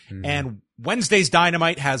 And Wednesday's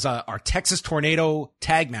Dynamite has our Texas Tornado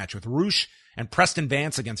tag match with Roosh and Preston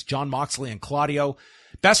Vance against John Moxley and Claudio.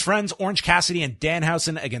 Best Friends, Orange Cassidy and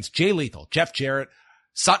Danhausen against Jay Lethal, Jeff Jarrett,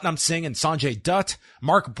 Satnam Singh and Sanjay Dutt.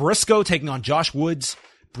 Mark Briscoe taking on Josh Woods.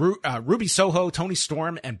 Ruby Soho, Tony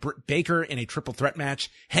Storm, and Britt Baker in a triple threat match.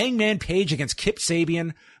 Hangman Page against Kip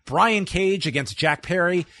Sabian. Brian Cage against Jack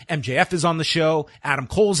Perry. MJF is on the show. Adam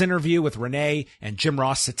Cole's interview with Renee, and Jim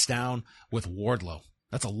Ross sits down with Wardlow.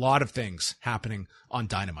 That's a lot of things happening on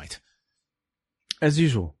Dynamite. As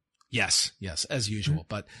usual. Yes, as usual.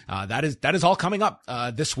 But that is all coming up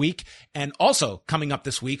this week. And also coming up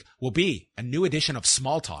this week will be a new edition of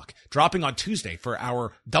Small Talk, dropping on Tuesday for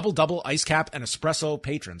our double Ice Cap and Espresso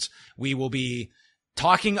patrons. We will be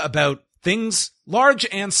talking about things large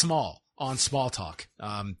and small on Small Talk.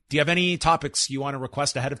 Do you have any topics you want to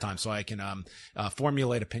request ahead of time so I can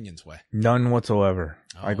formulate opinions with? None whatsoever.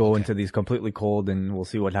 Oh, I go okay. into these completely cold, and we'll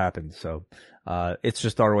see what happens. So it's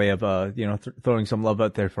just our way of throwing some love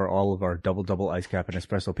out there for all of our double Ice Cap and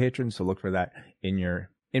Espresso patrons. So look for that in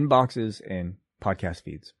your inboxes and podcast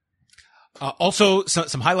feeds. Also,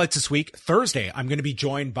 some highlights this week. Thursday, I'm going to be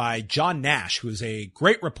joined by John Nash, who is a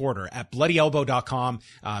great reporter at BloodyElbow.com.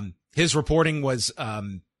 His reporting was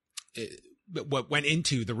what went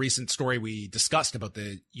into the recent story we discussed about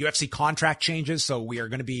the UFC contract changes. So we are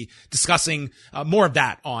going to be discussing more of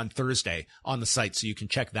that on Thursday on the site, so you can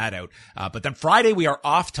check that out. But then Friday, we are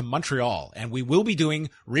off to Montreal, and we will be doing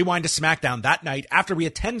Rewind to SmackDown that night after we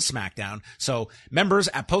attend SmackDown. So members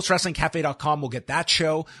at postwrestlingcafe.com will get that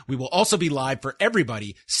show. We will also be live for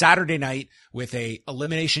everybody Saturday night with a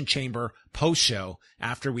Elimination Chamber post show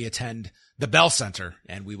after we attend the Bell Center,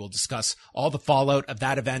 and we will discuss all the fallout of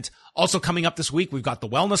that event. Also coming up this week, we've got the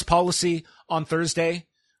wellness policy on Thursday.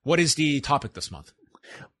 What is the topic this month?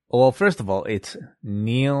 Well, first of all, it's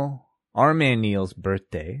our man Neil's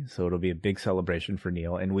birthday, so it'll be a big celebration for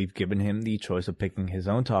Neil, and we've given him the choice of picking his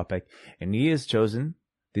own topic, and he has chosen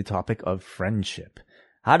the topic of friendship.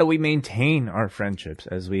 How do we maintain our friendships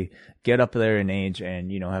as we get up there in age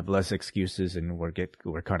and, have less excuses, and we're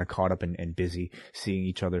kind of caught up and busy seeing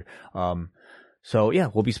each other. So yeah,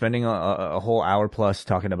 we'll be spending a whole hour plus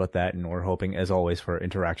talking about that, and we're hoping, as always, for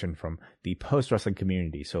interaction from the post wrestling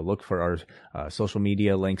community. So look for our social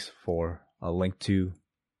media links for a link to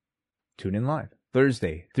tune in live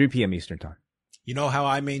Thursday, 3 p.m. Eastern time. You know how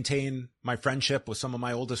I maintain my friendship with some of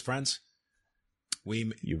my oldest friends?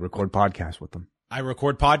 You record podcasts with them. I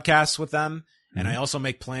record podcasts with them, and I also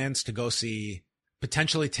make plans to go see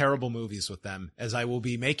potentially terrible movies with them, as I will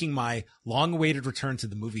be making my long-awaited return to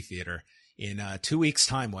the movie theater in 2 weeks'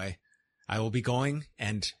 time. I will be going,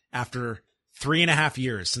 and after 3.5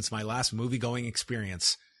 years since my last movie-going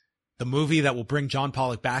experience, the movie that will bring John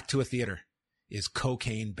Pollock back to a theater is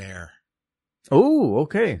Cocaine Bear. Oh,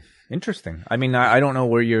 okay. Interesting. I mean, I don't know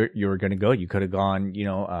where you were going to go. You could have gone,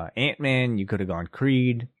 Ant-Man. You could have gone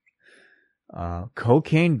Creed.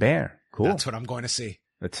 Cocaine Bear. Cool. That's what I'm going to see.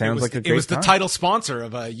 That sounds like a great It was the time. title sponsor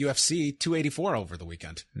of UFC 284 over the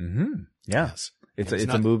weekend. Mm-hmm. Yeah. Yes. It's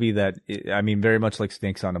a movie that, very much like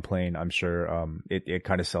Snakes on a Plane, I'm sure it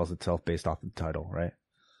kind of sells itself based off the title, right?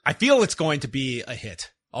 I feel it's going to be a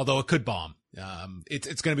hit, although it could bomb.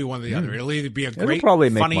 It's going to be one or the other. It'll either be a great, probably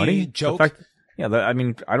make funny money. joke. I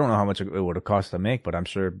don't know how much it would have cost to make, but I'm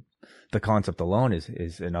sure the concept alone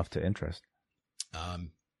is enough to interest.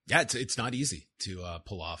 Yeah, it's not easy to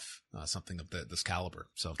pull off something of this caliber.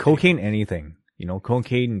 So cocaine, anything,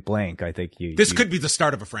 cocaine blank. I think this could be the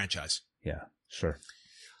start of a franchise. Yeah, sure.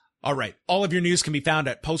 All right. All of your news can be found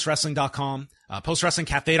at postwrestling.com.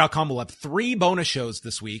 Postwrestlingcafe.com will have 3 bonus shows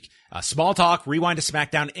this week. Small Talk, Rewind to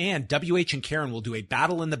SmackDown, and WH and Karen will do a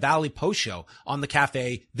Battle in the Valley post show on the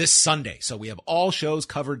cafe this Sunday. So we have all shows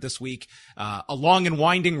covered this week. A long and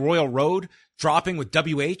winding Royal Road dropping with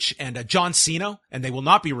WH and John Cena, and they will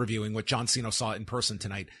not be reviewing what John Cena saw in person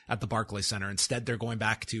tonight at the Barclays Center. Instead, they're going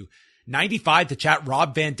back to 95 to chat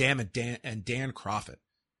Rob Van Dam and Dan Crawford.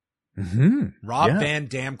 Mm-hmm. Rob Van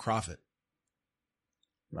Dam Crawford.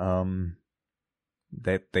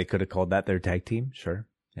 They could have called that their tag team. Sure.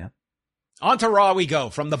 Yeah. On to Raw we go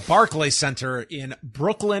from the Barclays Center in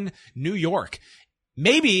Brooklyn, New York.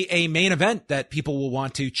 Maybe a main event that people will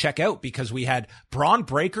want to check out because we had Braun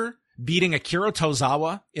Breaker beating Akira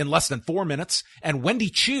Tozawa in less than 4 minutes and Wendy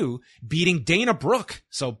Chu beating Dana Brooke.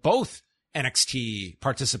 So both NXT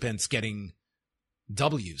participants getting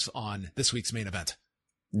W's on this week's main event.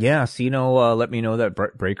 Yeah, Sino let me know that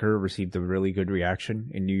Breaker received a really good reaction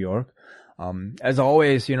in New York. As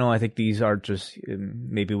always, I think these are just,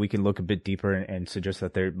 maybe we can look a bit deeper and suggest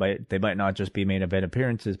that they might not just be main event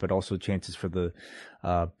appearances, but also chances for the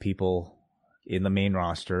people in the main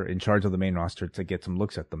roster, in charge of the main roster, to get some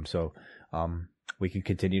looks at them. So we can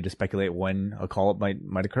continue to speculate when a call-up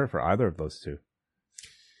might occur for either of those two.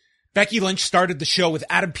 Becky Lynch started the show with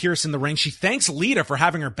Adam Pearce in the ring. She thanks Lita for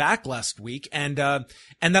having her back last week and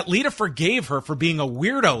that Lita forgave her for being a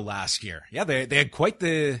weirdo last year. Yeah, they had quite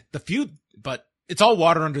the feud, but it's all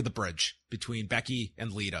water under the bridge between Becky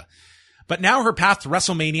and Lita. But now her path to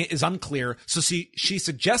WrestleMania is unclear, so she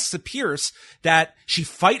suggests to Pearce that she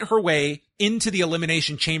fight her way into the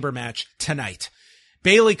Elimination Chamber match tonight.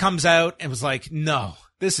 Bayley comes out and was like, no,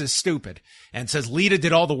 this is stupid, and says Lita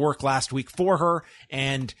did all the work last week for her,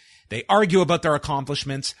 and they argue about their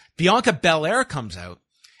accomplishments. Bianca Belair comes out,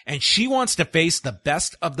 and she wants to face the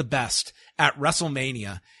best of the best at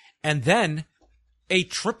WrestleMania, and then a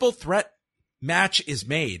triple threat match is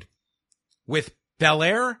made with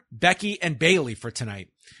Belair, Becky, and Bayley for tonight,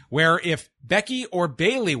 where if Becky or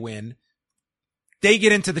Bayley win, they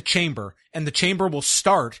get into the chamber, and the chamber will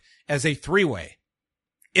start as a 3-way.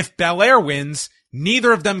 If Belair wins,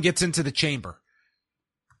 neither of them gets into the chamber.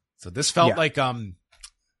 So this felt like,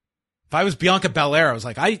 if I was Bianca Belair, I was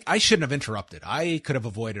like, I shouldn't have interrupted. I could have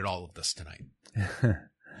avoided all of this tonight.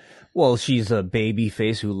 Well, she's a baby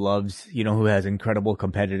face who loves, who has incredible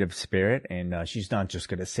competitive spirit, and she's not just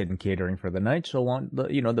going to sit in catering for the night. She'll want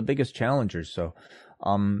the biggest challengers. So,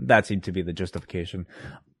 that seemed to be the justification.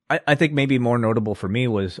 I think maybe more notable for me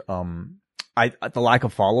was, the lack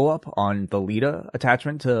of follow up on the Lita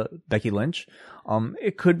attachment to Becky Lynch.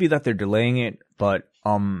 It could be that they're delaying it, but,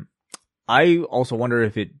 I also wonder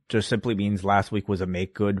if it just simply means last week was a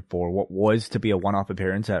make good for what was to be a one-off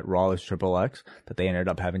appearance at Raw's Triple X that they ended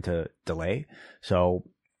up having to delay. So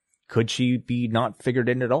could she be not figured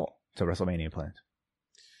in at all to WrestleMania plans?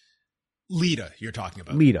 Lita, you're talking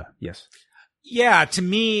about. Lita, yes. Yeah, to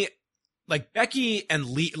me, like Becky and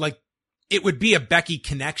Lita, like it would be a Becky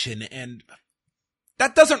connection, and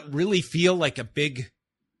that doesn't really feel like a big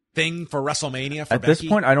thing for WrestleMania for at Becky. This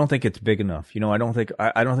point, I don't think it's big enough. I don't think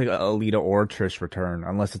Lita or Trish return,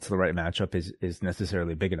 unless it's the right matchup, is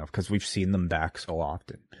necessarily big enough because we've seen them back so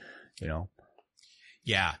often.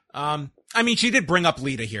 Yeah. I mean, she did bring up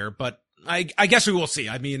Lita here, but I guess we will see.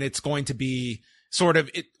 I mean, it's going to be sort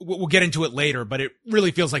of we'll get into it later, but it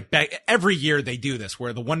really feels like every year they do this,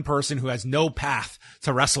 where the one person who has no path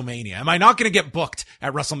to WrestleMania, am I not going to get booked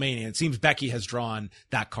at WrestleMania? It seems Becky has drawn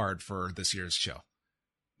that card for this year's show.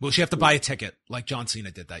 Will she have to buy a ticket like John Cena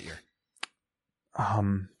did that year?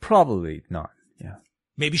 Probably not. Yeah.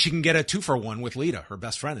 Maybe she can get a 2-for-1 with Lita, her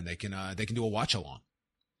best friend, and they can do a watch along.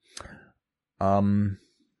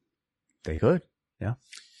 They could. Yeah.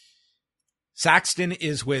 Saxton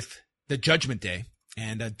is with the Judgment Day,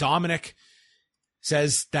 and Dominic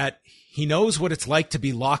says that he knows what it's like to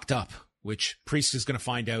be locked up, which Priest is going to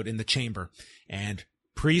find out in the chamber, and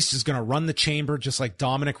Priest is going to run the chamber just like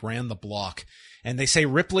Dominic ran the block. And they say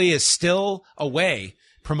Ripley is still away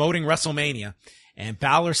promoting WrestleMania. And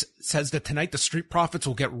Balor says that tonight the Street Profits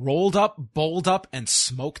will get rolled up, bowled up, and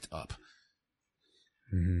smoked up.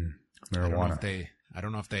 Marijuana. I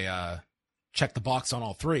don't know if they check the box on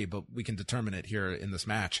all three, but we can determine it here in this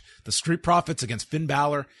match. The Street Profits against Finn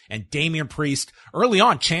Balor and Damian Priest. Early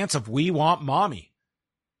on, chants of "We Want Mommy,"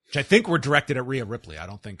 which I think were directed at Rhea Ripley. I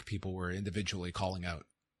don't think people were individually calling out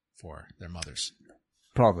for their mothers.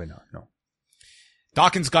 Probably not, no.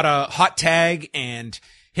 Dawkins got a hot tag and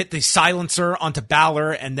hit the silencer onto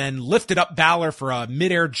Balor and then lifted up Balor for a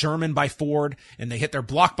midair German by Ford, and they hit their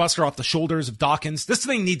blockbuster off the shoulders of Dawkins. This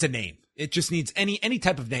thing needs a name. It just needs any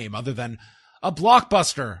type of name other than A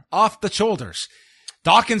blockbuster off the shoulders.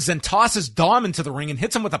 Dawkins then tosses Dom into the ring and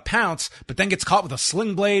hits him with a pounce, but then gets caught with a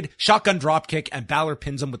sling blade, shotgun dropkick, and Balor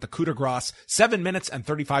pins him with the coup de grace. 7 minutes and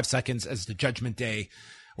 35 seconds as the Judgment Day,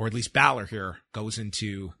 or at least Balor here, goes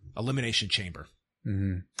into Elimination Chamber.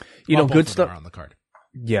 Mm-hmm. You know, good stuff on the card.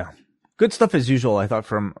 Yeah. Good stuff as usual, I thought,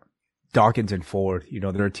 from Dawkins and Ford. You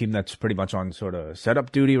know, they're a team that's pretty much on sort of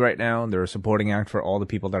setup duty right now. They're a supporting act for all the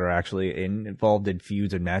people that are actually involved in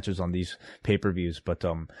feuds and matches on these pay-per-views. But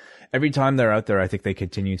every time they're out there, I think they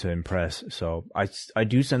continue to impress. So I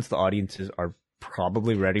do sense the audiences are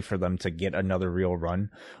probably ready for them to get another real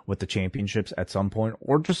run with the championships at some point,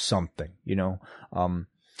 or just something, you know.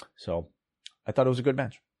 So I thought it was a good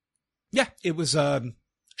match. Yeah, it was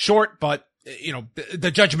short, but you know, the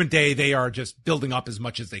Judgment Day, they are just building up as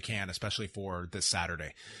much as they can, especially for this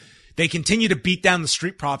Saturday. They continue to beat down the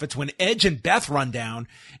Street Profits when Edge and Beth run down.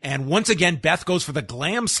 And once again, Beth goes for the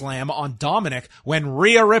Glam Slam on Dominic when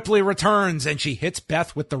Rhea Ripley returns and she hits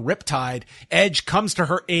Beth with the Riptide. Edge comes to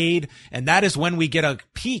her aid. And that is when we get a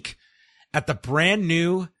peek at the brand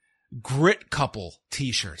new Grit Couple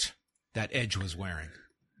t-shirt that Edge was wearing.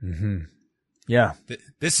 Mm-hmm. Yeah.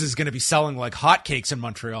 This is going to be selling like hotcakes in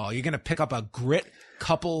Montreal. You're going to pick up a Grit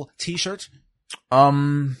Couple t-shirt?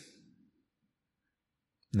 No.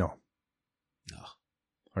 No.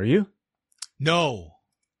 Are you? No,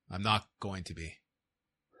 I'm not going to be.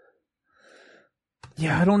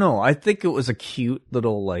 Yeah, I don't know. I think it was a cute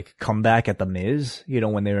little like comeback at the Miz, you know,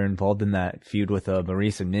 when they were involved in that feud with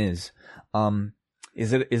Maurice and Miz.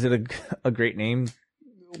 Is it a great name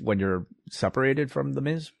when you're separated from the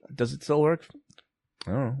Miz? Does it still work?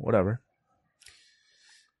 I don't know, whatever.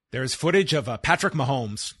 There's footage of Patrick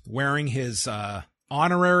Mahomes wearing his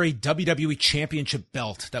honorary WWE Championship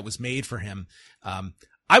belt that was made for him.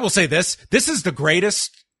 I will say this is the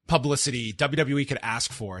greatest publicity WWE could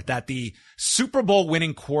ask for, that the Super Bowl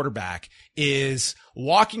winning quarterback is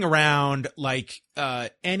walking around like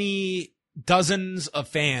any dozens of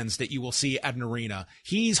fans that you will see at an arena.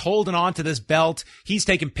 He's holding on to this belt. He's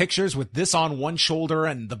taking pictures with this on one shoulder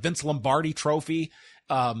and the Vince Lombardi trophy.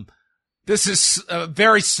 This is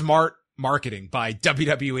very smart marketing by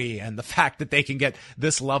WWE, and the fact that they can get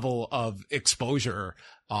this level of exposure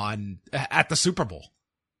at the Super Bowl.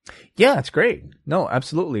 Yeah, it's great. No,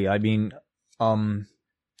 absolutely. I mean,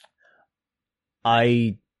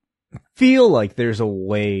 I feel like there's a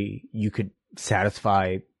way you could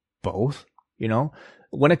satisfy both, you know?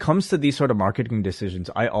 When it comes to these sort of marketing decisions,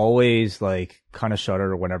 I always like kind of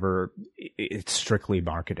shudder whenever it's strictly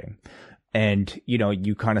marketing. And, you know,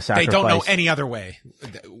 you kind of sacrifice. They don't know any other way.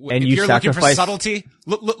 And if you're looking for subtlety,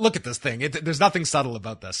 look at this thing. There's nothing subtle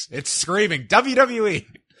about this. It's screaming WWE.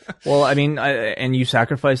 Well, I mean, and you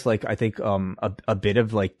sacrifice like, I think, a bit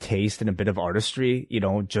of like taste and a bit of artistry, you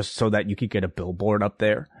know, just so that you could get a billboard up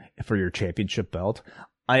there for your championship belt.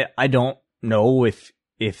 I don't know if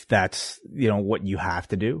that's, you know, what you have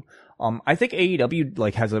to do. I think AEW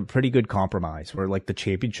like has a pretty good compromise where like the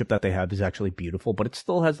championship that they have is actually beautiful, but it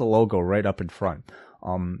still has the logo right up in front.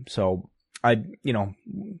 So you know,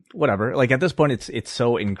 whatever. Like at this point, it's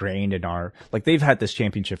so ingrained in our, like they've had this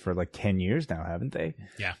championship for like 10 years now, haven't they?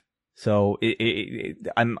 Yeah. So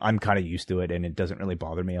I'm kind of used to it, and it doesn't really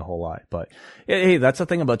bother me a whole lot. But hey, that's the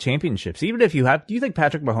thing about championships. Even if do you think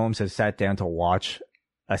Patrick Mahomes has sat down to watch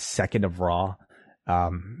a second of Raw?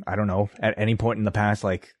 I don't know, at any point in the past,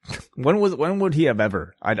 like when would he have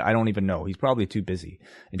ever? I don't even know. He's probably too busy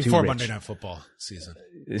and before too rich. Monday Night Football season.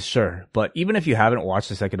 Sure. But even if you haven't watched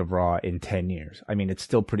a second of Raw in 10 years, I mean, it's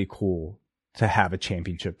still pretty cool to have a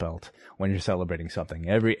championship belt when you're celebrating something.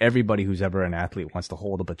 Everybody who's ever an athlete wants to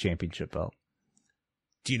hold up a championship belt.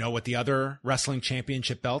 Do you know what the other wrestling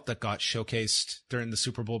championship belt that got showcased during the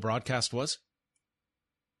Super Bowl broadcast was?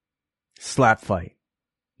 Slap fight.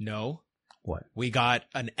 No. What? We got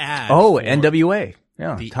an ad. Oh, NWA.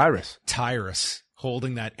 Yeah, Tyrus. Tyrus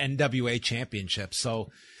holding that NWA championship. So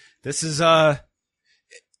this is, it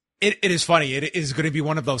is funny. It is going to be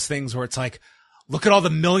one of those things where it's like, look at all the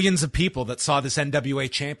millions of people that saw this NWA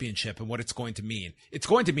championship and what it's going to mean. It's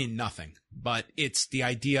going to mean nothing, but it's the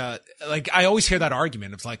idea. Like I always hear that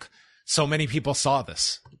argument. It's like, so many people saw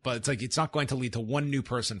this, but it's like, it's not going to lead to one new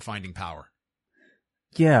person finding power.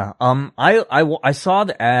 Yeah, I saw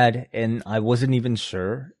the ad and I wasn't even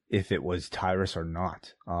sure if it was Tyrus or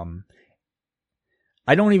not.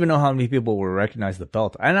 I don't even know how many people will recognize the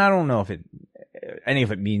belt, and I don't know if any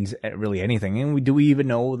of it means really anything. And do we even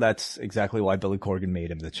know that's exactly why Billy Corgan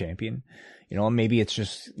made him the champion? You know, maybe it's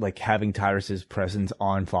just like having Tyrus's presence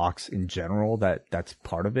on Fox in general that's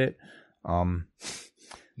part of it. Enough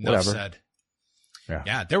Whatever. said.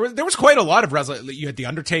 Yeah, there was quite a lot of wrestling. You had the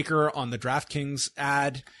Undertaker on the DraftKings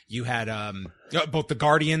ad. You had both the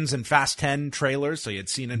Guardians and Fast 10 trailers. So you had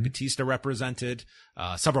Cena and Batista represented.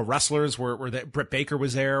 Several wrestlers were there. Britt Baker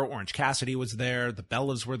was there. Orange Cassidy was there. The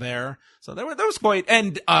Bellas were there. So there was quite,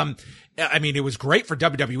 and I mean, it was great for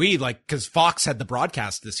WWE, like, cause Fox had the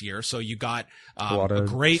broadcast this year. So you got a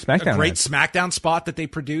great SmackDown spot that they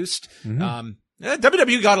produced.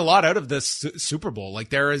 WWE got a lot out of this Super Bowl. Like,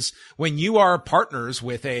 there is, when you are partners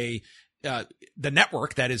with the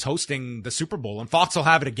network that is hosting the Super Bowl, and Fox will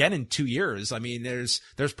have it again in 2 years. I mean, there's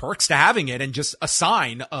perks to having it, and just a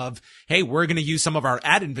sign of, hey, we're going to use some of our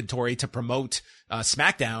ad inventory to promote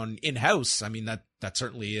SmackDown in-house. I mean, that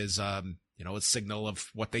certainly is, a signal of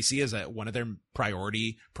what they see as one of their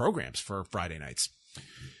priority programs for Friday nights.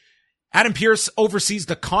 Adam Pearce oversees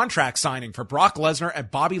the contract signing for Brock Lesnar and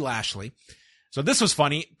Bobby Lashley. So this was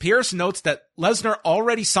funny. Pearce notes that Lesnar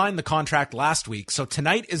already signed the contract last week. So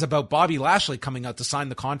tonight is about Bobby Lashley coming out to sign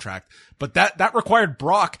the contract. But that required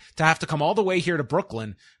Brock to have to come all the way here to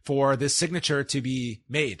Brooklyn for this signature to be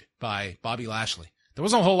made by Bobby Lashley. There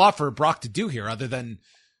wasn't a whole lot for Brock to do here other than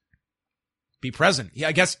be present. Yeah,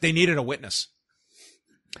 I guess they needed a witness.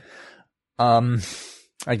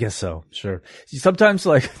 I guess so. Sure. Sometimes,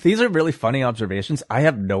 like, these are really funny observations. I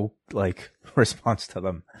have no, response to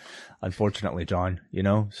them, unfortunately, John,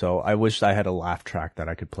 so I wish I had a laugh track that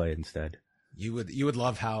I could play instead. You would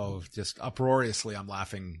love how just uproariously I'm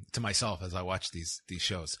laughing to myself as I watch these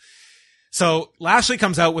shows. So Lashley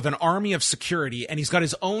comes out with an army of security, and he's got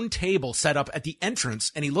his own table set up at the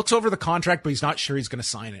entrance, and he looks over the contract, but he's not sure he's going to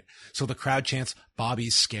sign it. So the crowd chants,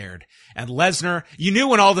 Bobby's scared. And Lesnar, you knew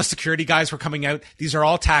when all the security guys were coming out, these are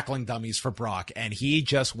all tackling dummies for Brock, and he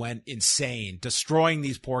just went insane, destroying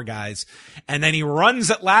these poor guys. And then he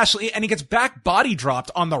runs at Lashley, and he gets back body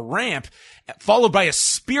dropped on the ramp, followed by a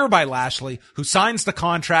spear by Lashley, who signs the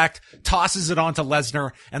contract, tosses it onto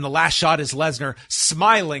Lesnar, and the last shot is Lesnar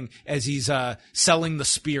smiling as he's selling the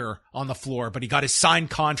spear on the floor, but he got his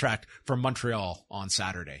signed contract from Montreal on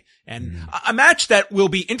Saturday. And a match that will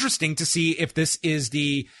be interesting to see if this is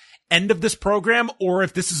the end of this program or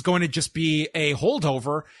if this is going to just be a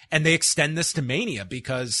holdover and they extend this to Mania,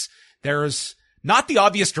 because there's not the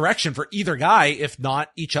obvious direction for either guy, if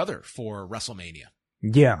not each other, for WrestleMania.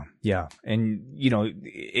 Yeah. And,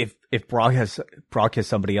 if Brock has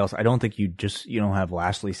somebody else, I don't think you just, have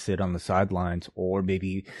Lashley sit on the sidelines or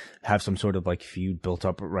maybe have some sort of feud built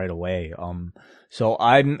up right away. So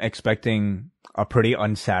I'm expecting a pretty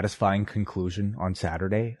unsatisfying conclusion on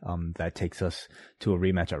Saturday. That takes us to a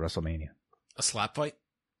rematch at WrestleMania. A slap fight?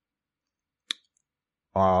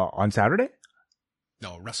 On Saturday?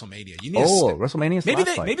 No, WrestleMania. You need WrestleMania slap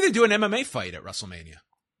fight. Maybe they do an MMA fight at WrestleMania.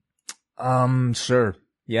 Sure.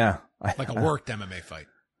 Yeah. Like a worked MMA fight.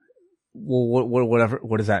 Well, whatever.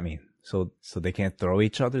 What does that mean? So they can't throw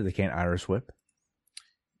each other? They can't Irish whip?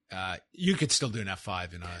 You could still do an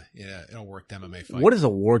F5 in a worked MMA fight. What is a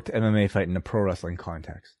worked MMA fight in a pro wrestling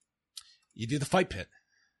context? You do the fight pit.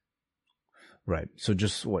 Right. So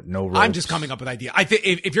just no ropes? I'm just coming up with an idea. I think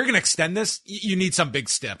if you're going to extend this, you need some big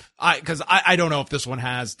step. Cause I don't know if this one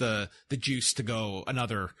has the juice to go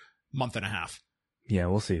another month and a half. Yeah,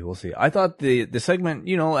 we'll see. I thought the segment,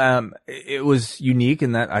 it was unique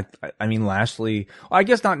in that I mean, Lashley, I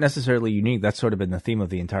guess not necessarily unique. That's sort of been the theme of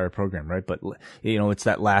the entire program, right? But, it's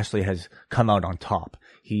that Lashley has come out on top.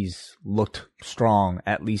 He's looked strong,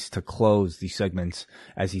 at least to close these segments,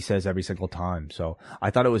 as he says every single time. So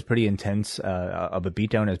I thought it was pretty intense, of a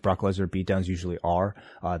beatdown, as Brock Lesnar beatdowns usually are.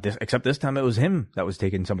 Except this time it was him that was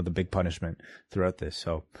taking some of the big punishment throughout this.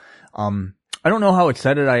 So, I don't know how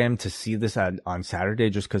excited I am to see this on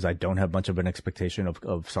Saturday, just because I don't have much of an expectation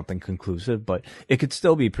of something conclusive, but it could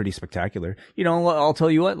still be pretty spectacular. I'll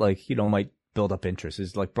tell you what, might build up interest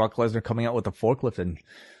is Brock Lesnar coming out with a forklift and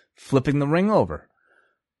flipping the ring over.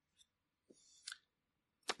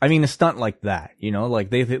 I mean, a stunt like that,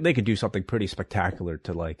 they could do something pretty spectacular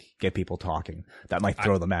to get people talking. That might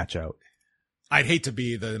throw the match out. I'd hate to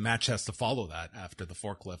be the match has to follow that after the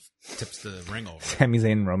forklift tips the ring over. Sami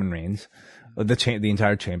Zayn and Roman Reigns, the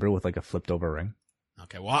entire chamber with a flipped over ring.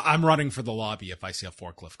 Okay, well, I'm running for the lobby if I see a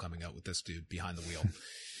forklift coming out with this dude behind the wheel.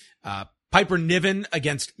 Piper Niven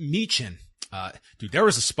against Michin. Dude, there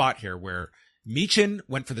was a spot here where Michin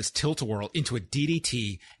went for this tilt-a-whirl into a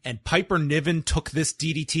DDT, and Piper Niven took this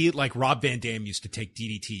DDT like Rob Van Dam used to take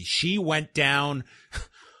DDT. She went down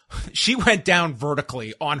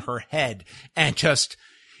vertically on her head and just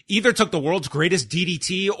either took the world's greatest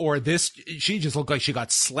DDT or she just looked like she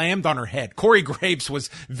got slammed on her head. Corey Graves was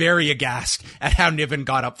very aghast at how Niven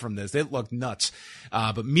got up from this. It looked nuts.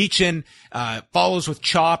 But Michin, follows with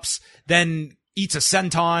chops, then eats a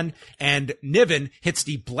senton, and Niven hits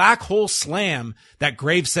the black hole slam that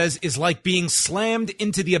Graves says is like being slammed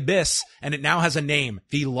into the abyss, and it now has a name,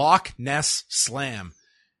 the Loch Ness Slam,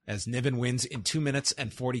 as Niven wins in 2 minutes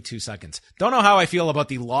and 42 seconds. Don't know how I feel about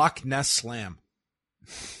the Loch Ness Slam.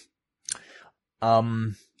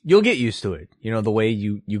 You'll get used to it. You know, the way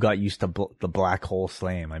you got used to the black hole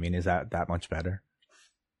slam. I mean, is that much better?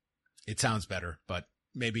 It sounds better, but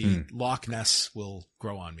maybe Loch Ness will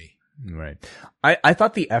grow on me. Right. I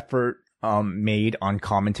thought the effort made on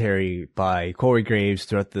commentary by Corey Graves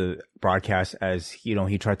throughout the broadcast, as you know,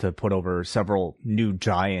 he tried to put over several new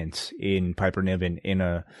giants in Piper Niven in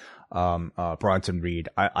a Bronson Reed,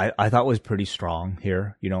 I thought was pretty strong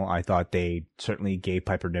here. You know, I thought they certainly gave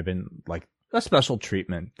Piper Niven like a special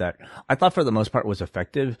treatment that I thought for the most part was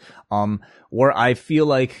effective. Where I feel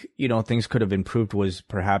like, you know, things could have improved was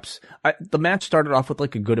perhaps the match started off with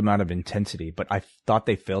like a good amount of intensity, but I thought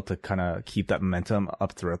they failed to kind of keep that momentum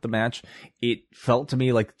up throughout the match. It felt to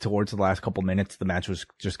me like towards the last couple minutes, the match was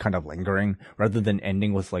just kind of lingering rather than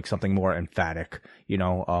ending with like something more emphatic, you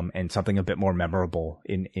know, and something a bit more memorable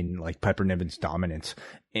in like Piper Niven's dominance.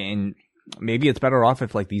 And maybe it's better off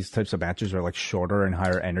if like these types of matches are like shorter and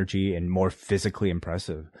higher energy and more physically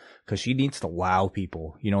impressive, because she needs to wow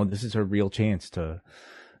people. You know, this is her real chance to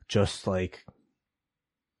just like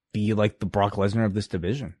be like the Brock Lesnar of this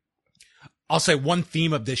division. I'll say one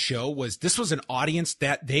theme of this show was this was an audience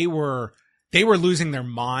that they were losing their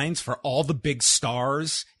minds for all the big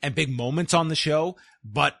stars and big moments on the show.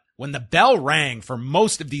 But when the bell rang for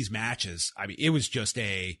most of these matches, I mean, it was just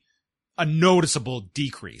a noticeable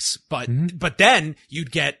decrease, but then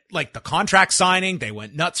you'd get like the contract signing. They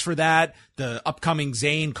went nuts for that. The upcoming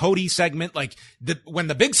Zayn Cody segment, like when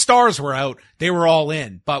the big stars were out, they were all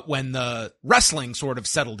in. But when the wrestling sort of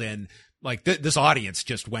settled in, like this audience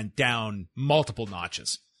just went down multiple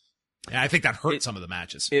notches. And I think that hurt some of the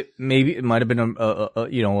matches. It might have been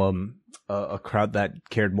a crowd that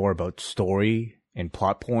cared more about story and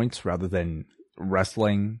plot points rather than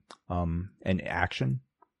wrestling, and action.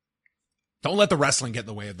 Don't let the wrestling get in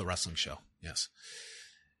the way of the wrestling show. Yes.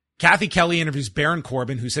 Kathy Kelly interviews Baron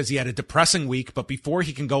Corbin, who says he had a depressing week, but before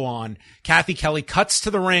he can go on, Kathy Kelly cuts to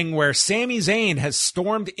the ring where Sami Zayn has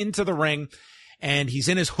stormed into the ring, and he's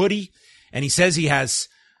in his hoodie, and he says he has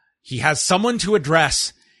someone to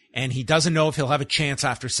address, and he doesn't know if he'll have a chance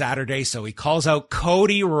after Saturday, so he calls out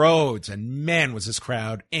Cody Rhodes, and man, was this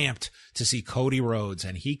crowd amped to see Cody Rhodes,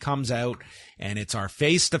 and he comes out, and it's our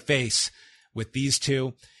face-to-face with these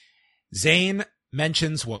two. Zayn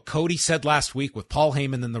mentions what Cody said last week with Paul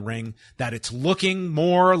Heyman in the ring, that it's looking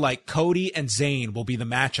more like Cody and Zayn will be the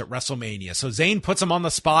match at WrestleMania. So Zayn puts him on the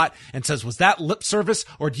spot and says, was that lip service,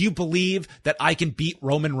 or do you believe that I can beat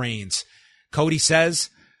Roman Reigns? Cody says,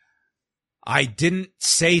 I didn't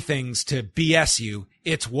say things to BS you.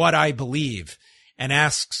 It's what I believe. And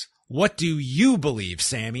asks, what do you believe,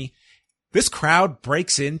 Sammy? This crowd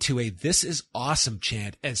breaks into a "This is awesome"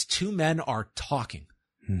 chant as two men are talking.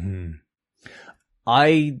 Mm-hmm.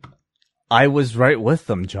 I was right with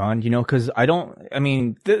them, John, you know, cause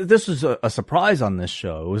this was a surprise on this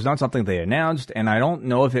show. It was not something they announced, and I don't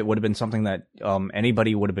know if it would have been something that,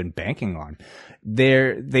 anybody would have been banking on.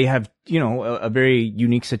 They have, you know, a very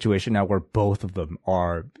unique situation now where both of them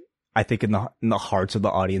are, I think, in the hearts of the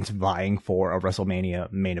audience vying for a WrestleMania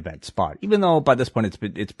main event spot. Even though by this point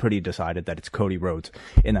it's pretty decided that it's Cody Rhodes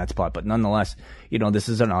in that spot, but nonetheless, you know, this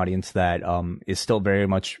is an audience that is still very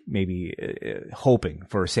much maybe hoping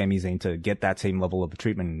for Sami Zayn to get that same level of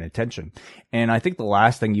treatment and attention. And I think the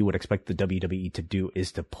last thing you would expect the WWE to do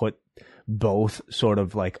is to put both sort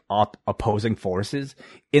of like opposing forces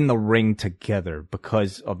in the ring together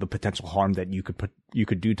because of the potential harm that you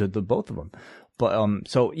could do to the both of them. But,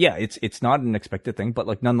 so yeah, it's not an expected thing, but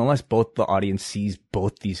like nonetheless, both the audience sees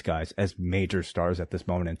both these guys as major stars at this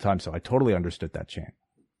moment in time. So I totally understood that chant.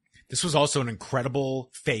 This was also an incredible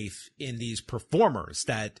faith in these performers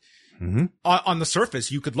that on the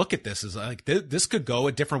surface, you could look at this as like, this could go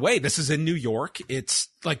a different way. This is in New York. It's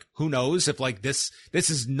like, who knows if like this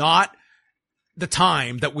is not the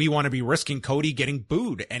time that we want to be risking Cody getting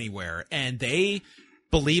booed anywhere. And they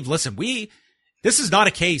believe, listen, this is not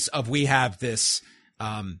a case of we have this,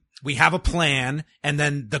 we have a plan and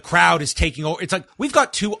then the crowd is taking over. It's like, we've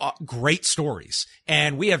got two great stories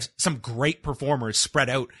and we have some great performers spread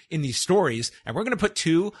out in these stories. And we're going to put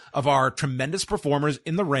two of our tremendous performers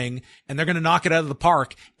in the ring and they're going to knock it out of the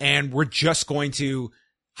park. And we're just going to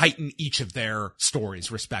heighten each of their stories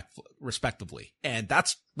respectively. And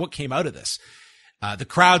that's what came out of this. The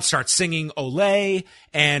crowd starts singing Olay,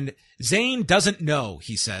 and Zayn doesn't know,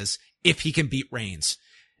 he says, if he can beat Reigns.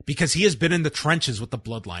 because he has been in the trenches with the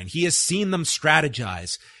Bloodline. He has seen them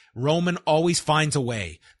strategize. Roman always finds a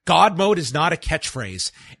way. God mode is not a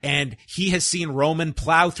catchphrase, and he has seen Roman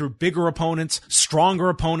plow through bigger opponents, stronger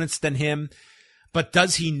opponents than him. But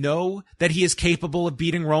does he know that he is capable of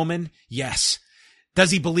beating Roman? Yes.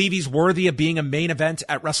 Does he believe he's worthy of being a main event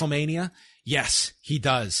at WrestleMania? Yes, he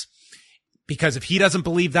does. Because if he doesn't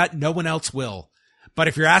believe that, no one else will. But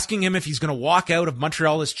if you're asking him if he's going to walk out of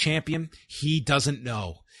Montreal as champion, he doesn't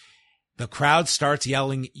know. The crowd starts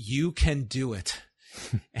yelling, "You can do it."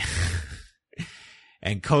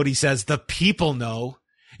 And Cody says, "The people know.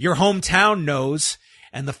 Your hometown knows.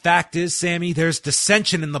 And the fact is, Sammy, there's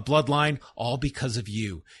dissension in the Bloodline, all because of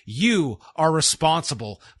you. You are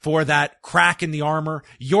responsible for that crack in the armor.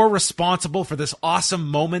 You're responsible for this awesome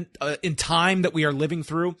moment in time that we are living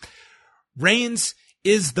through. Reigns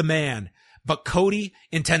is the man, but Cody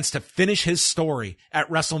intends to finish his story at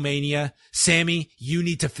WrestleMania. Sammy, you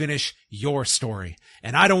need to finish your story.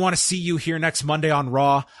 And I don't want to see you here next Monday on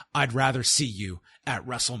Raw. I'd rather see you at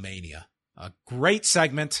WrestleMania." A great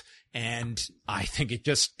segment. And I think it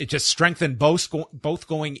just strengthened both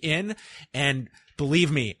going in. And believe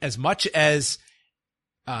me, as much as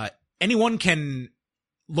anyone can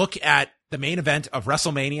look at the main event of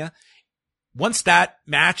WrestleMania, once that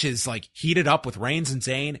match is like heated up with Reigns and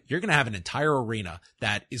Zayn, you're going to have an entire arena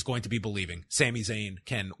that is going to be believing Sami Zayn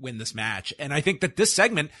can win this match. And I think that this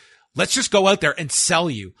segment, let's just go out there and sell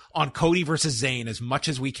you on Cody versus Zayn as much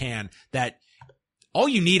as we can, that all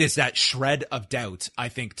you need is that shred of doubt, I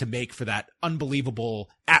think, to make for that unbelievable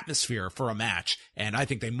atmosphere for a match. And I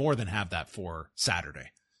think they more than have that for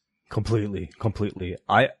Saturday. Completely.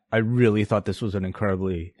 I really thought this was an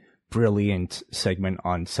incredibly brilliant segment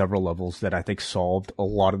on several levels that I think solved a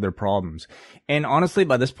lot of their problems. And honestly,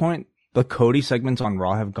 by this point, the Cody segments on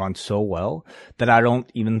Raw have gone so well that I don't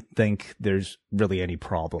even think there's really any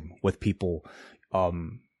problem with people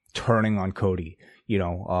turning on Cody,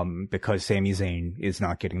 because Sami Zayn is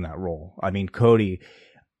not getting that role. I mean, Cody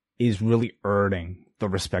is really earning the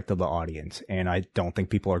respect of the audience, and I don't think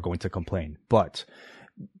people are going to complain. But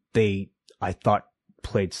I thought,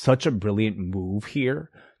 played such a brilliant move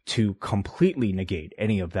here to completely negate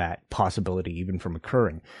any of that possibility even from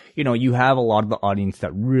occurring. You have a lot of the audience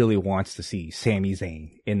that really wants to see Sami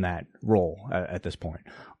Zayn in that role at this point.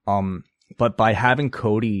 But by having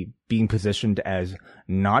Cody being positioned as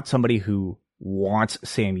not somebody who wants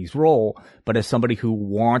Sammy's role, but as somebody who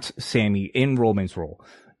wants Sammy in Roman's role,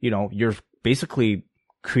 you're basically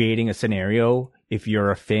creating a scenario, if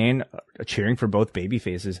you're a fan cheering for both baby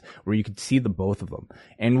faces, where you could see the both of them.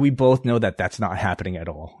 And we both know that that's not happening at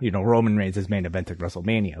all. Roman Reigns is main event at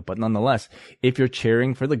WrestleMania, but nonetheless, if you're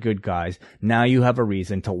cheering for the good guys, now you have a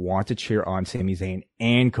reason to want to cheer on Sami Zayn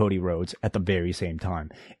and Cody Rhodes at the very same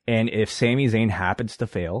time. And if Sami Zayn happens to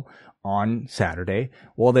fail on Saturday,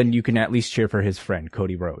 well, then you can at least cheer for his friend,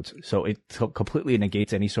 Cody Rhodes. So it completely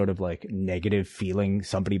negates any sort of like negative feeling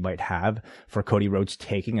somebody might have for Cody Rhodes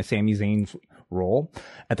taking a Sami Zayn's role.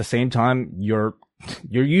 At the same time, you're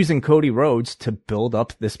using Cody Rhodes to build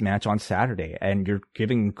up this match on Saturday, and you're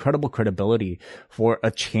giving incredible credibility for a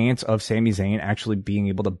chance of Sami Zayn actually being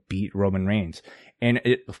able to beat Roman Reigns. And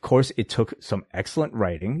of course, it took some excellent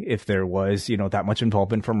writing, if there was, that much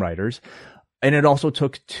involvement from writers. And it also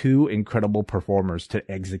took two incredible performers to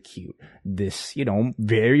execute this,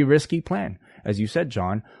 very risky plan. As you said,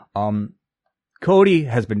 John, Cody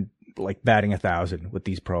has been like batting 1,000 with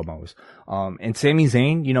these promos. And Sami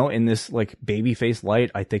Zayn, in this like babyface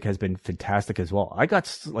light, I think has been fantastic as well. I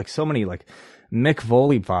got like so many like Mick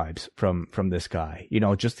Foley vibes from this guy,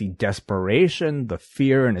 just the desperation, the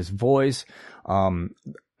fear in his voice,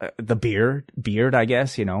 the beard, I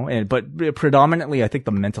guess, but predominantly, I think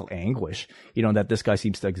the mental anguish, that this guy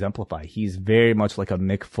seems to exemplify. He's very much like a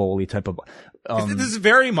Mick Foley type of, this is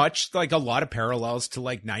very much like a lot of parallels to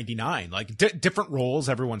like 99, like different roles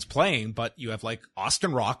everyone's playing, but you have like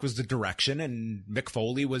Austin Rock was the direction, and Mick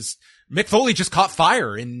Foley just caught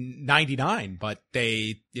fire in 99, but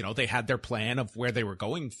they had their plan of where they were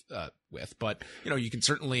going, with, but you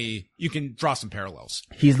can draw some parallels.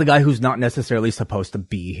 He's the guy who's not necessarily supposed to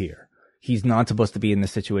be here. He's not supposed to be in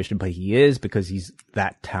this situation, but he is, because he's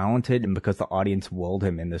that talented and because the audience willed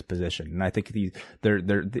him in this position. And I think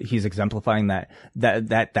he's exemplifying that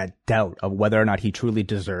doubt of whether or not he truly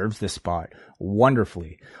deserves this spot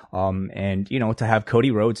wonderfully. And to have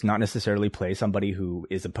Cody Rhodes not necessarily play somebody who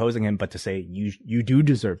is opposing him, but to say you do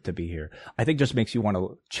deserve to be here, I think just makes you want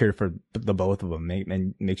to cheer for the both of them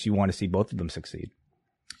and makes you want to see both of them succeed.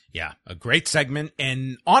 Yeah, a great segment,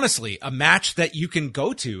 and honestly, a match that you can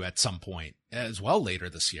go to at some point as well later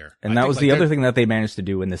this year. And that was the other thing that they managed to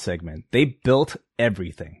do in this segment. They built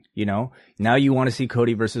everything, you know? Now you want to see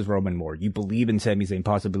Cody versus Roman more. You believe in Sami Zayn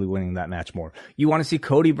possibly winning that match more. You want to see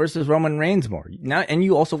Cody versus Roman Reigns more. Now, and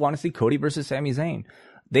you also want to see Cody versus Sami Zayn.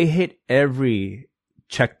 They hit every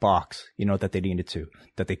checkbox, you know, that they needed to,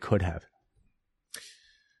 that they could have.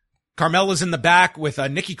 Carmella's in the back with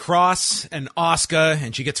Nikki Cross and Asuka,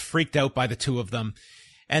 and she gets freaked out by the two of them.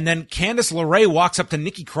 And then Candice LeRae walks up to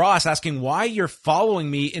Nikki Cross asking why you're following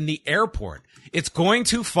me in the airport. It's going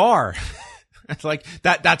too far. It's like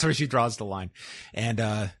that's where she draws the line.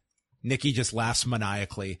 And Nikki just laughs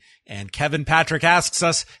maniacally. And Kevin Patrick asks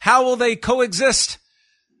us, how will they coexist?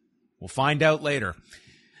 We'll find out later.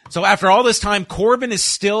 So after all this time, Corbin is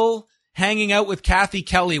still hanging out with Kathy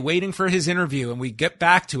Kelly, waiting for his interview, and we get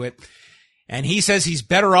back to it. And he says he's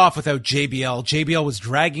better off without JBL. JBL was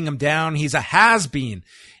dragging him down. He's a has-been,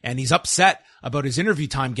 and he's upset about his interview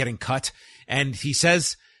time getting cut. And he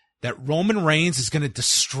says that Roman Reigns is going to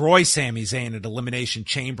destroy Sami Zayn at Elimination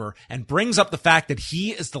Chamber, and brings up the fact that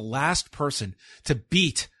he is the last person to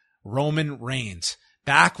beat Roman Reigns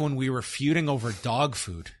back when we were feuding over dog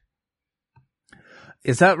food.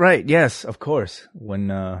 Is that right? Yes, of course. When,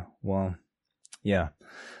 well, yeah.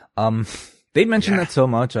 They mentioned that so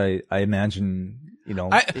much. I imagine, you know.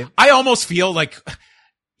 I almost feel like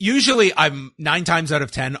usually I'm 9 times out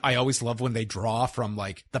of 10. I always love when they draw from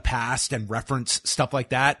like the past and reference stuff like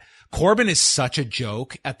that. Corbin is such a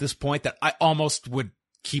joke at this point that I almost would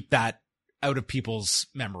keep that out of people's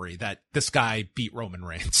memory, that this guy beat Roman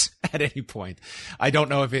Reigns at any point. I don't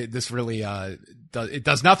know if this really, it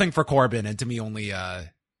does nothing for Corbin, and to me only,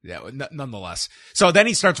 nonetheless. So then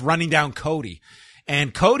he starts running down Cody,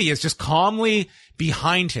 and Cody is just calmly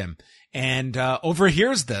behind him and,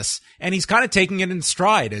 overhears this, and he's kind of taking it in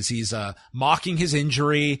stride as he's, mocking his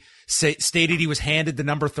injury, stated he was handed the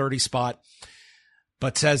number 30 spot,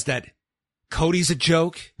 but says that Cody's a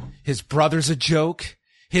joke, his brother's a joke,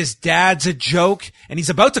 his dad's a joke, and he's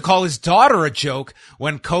about to call his daughter a joke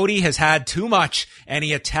when Cody has had too much and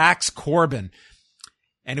he attacks Corbin.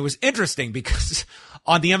 And it was interesting because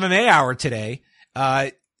on the MMA Hour today,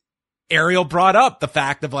 Ariel brought up the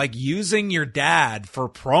fact of like using your dad for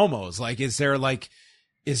promos. Like, is there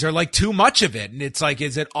too much of it? And it's like,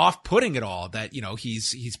 is it off-putting at all that, you know,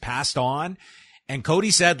 he's passed on? And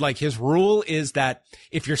Cody said like his rule is that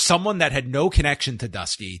if you're someone that had no connection to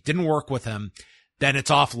Dusty, didn't work with him, then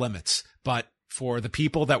it's off limits. But for the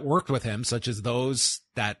people that worked with him, such as those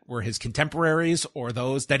that were his contemporaries or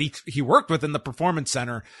those that he worked with in the Performance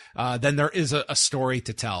Center, then there is a story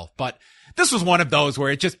to tell. But this was one of those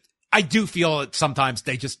where I do feel that sometimes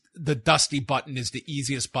the Dusty button is the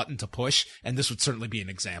easiest button to push. And this would certainly be an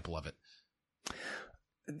example of it.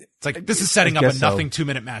 It's like, this is setting up a nothing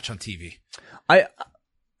 2-minute match on TV.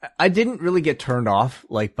 I didn't really get turned off,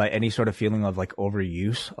 like, by any sort of feeling of, like,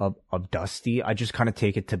 overuse of Dusty. I just kind of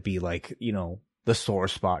take it to be, like, you know, the sore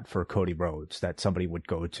spot for Cody Rhodes that somebody would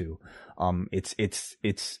go to.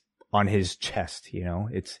 It's on his chest, you know?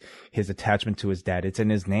 It's his attachment to his dad. It's in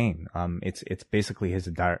his name. It's basically his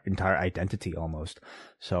entire identity almost.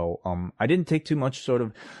 So, I didn't take too much sort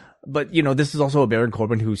of. But, you know, this is also a Baron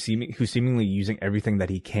Corbin who's seemingly using everything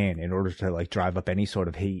that he can in order to, like, drive up any sort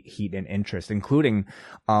of heat and interest, including,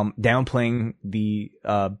 downplaying the,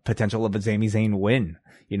 potential of a Sami Zayn win.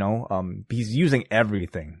 You know, he's using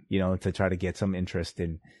everything, you know, to try to get some interest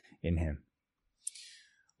in him.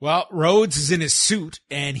 Well, Rhodes is in his suit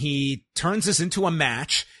and he turns this into a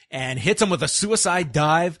match and hits him with a suicide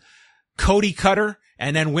dive, Cody Cutter,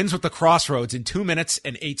 and then wins with the Crossroads in 2 minutes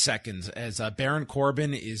and 8 seconds as Baron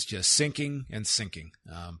Corbin is just sinking and sinking.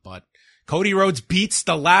 But Cody Rhodes beats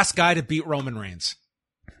the last guy to beat Roman Reigns.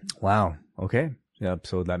 Wow. Okay. Yeah.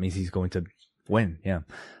 So that means he's going to win. Yeah.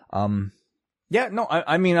 Yeah. No,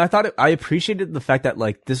 I mean, I appreciated the fact that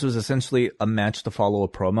like this was essentially a match to follow a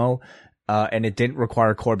promo. And it didn't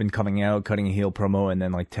require Corbin coming out, cutting a heel promo, and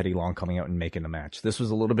then like Teddy Long coming out and making a match. This was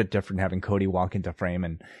a little bit different, having Cody walk into frame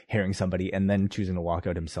and hearing somebody and then choosing to walk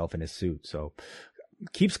out himself in his suit. So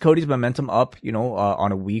keeps Cody's momentum up, you know,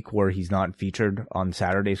 on a week where he's not featured on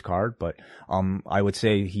Saturday's card. But, I would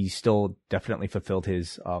say he still definitely fulfilled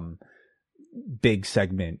his, big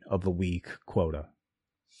segment of the week quota.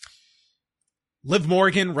 Liv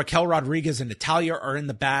Morgan, Raquel Rodriguez, and Natalya are in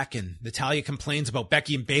the back, and Natalya complains about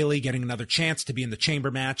Becky and Bayley getting another chance to be in the chamber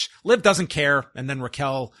match. Liv doesn't care, and then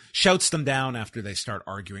Raquel shouts them down after they start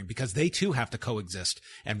arguing because they too have to coexist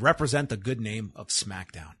and represent the good name of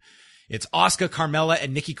SmackDown. It's Asuka, Carmella,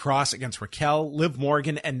 and Nikki Cross against Raquel, Liv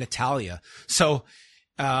Morgan, and Natalya. So,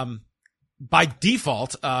 by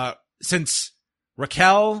default, since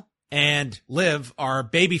Raquel and Liv are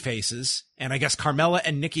baby faces, and I guess Carmella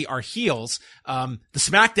and Nikki are heels, the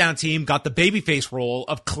SmackDown team got the babyface role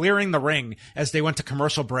of clearing the ring as they went to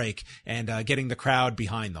commercial break and getting the crowd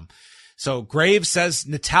behind them. So Graves says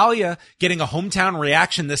Natalya getting a hometown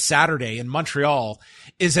reaction this Saturday in Montreal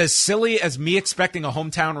is as silly as me expecting a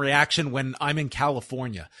hometown reaction when I'm in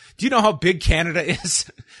California. Do you know how big Canada is?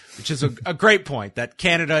 Which is a great point, that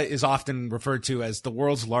Canada is often referred to as the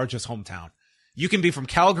world's largest hometown. You can be from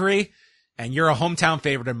Calgary and you're a hometown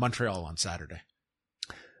favorite in Montreal on Saturday.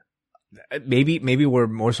 Maybe we're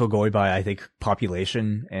more so going by, I think,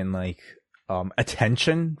 population and like,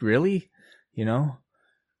 attention, really, you know?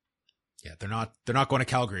 Yeah, they're not going to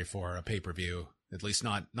Calgary for a pay-per-view, at least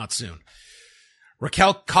not soon.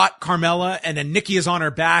 Raquel caught Carmella, and then Nikki is on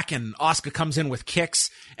her back, and Asuka comes in with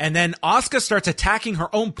kicks, and then Asuka starts attacking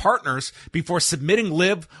her own partners before submitting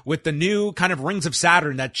Liv with the new kind of Rings of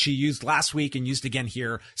Saturn that she used last week and used again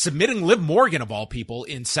here, submitting Liv Morgan of all people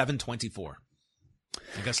in 7:24.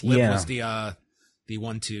 I guess Liv was the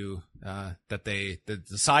one that they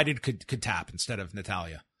decided could tap instead of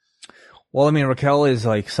Natalya. Well, I mean, Raquel is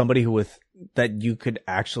like somebody that you could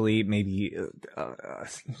actually maybe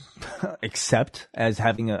accept as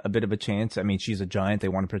having a bit of a chance. I mean, she's a giant. They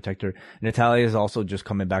want to protect her. Natalya is also just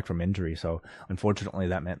coming back from injury. So unfortunately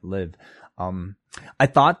that meant Liv.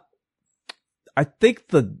 I think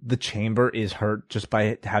the chamber is hurt just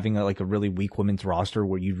by having a really weak women's roster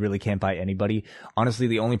where you really can't buy anybody. Honestly,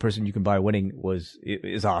 the only person you can buy winning is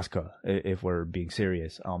Asuka, if we're being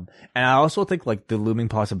serious. And I also think like the looming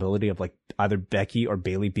possibility of like either Becky or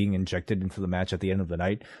Bayley being injected into the match at the end of the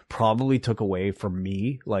night probably took away from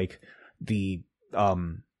me like the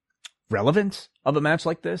relevance of a match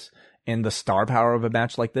like this and the star power of a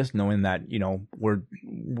match like this, knowing that, you know,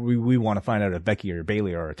 we want to find out if Becky or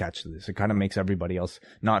Bayley are attached to this. It kind of makes everybody else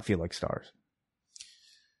not feel like stars.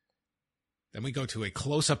 Then we go to a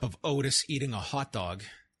close-up of Otis eating a hot dog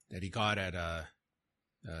that he got at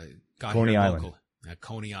Coney Island. Local, at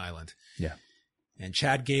Coney Island. Yeah. And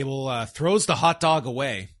Chad Gable throws the hot dog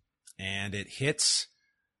away, and it hits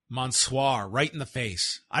Mansoor right in the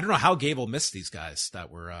face. I don't know how Gable missed these guys that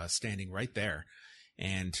were standing right there.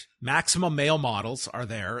 And Maximum Male Models are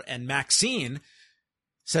there, and Maxine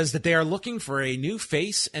says that they are looking for a new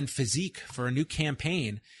face and physique for a new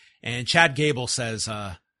campaign. And Chad Gable says,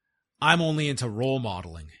 I'm only into role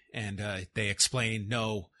modeling. And they explain,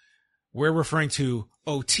 no, we're referring to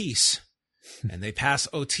Otis. And they pass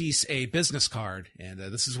Otis a business card, and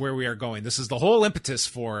this is where we are going. This is the whole impetus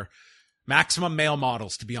for Maximum Male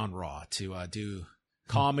Models to be on Raw, to do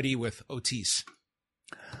comedy with Otis.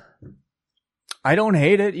 I don't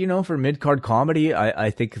hate it, you know, for mid-card comedy. I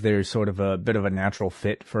think there's sort of a bit of a natural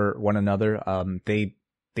fit for one another.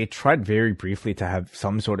 They tried very briefly to have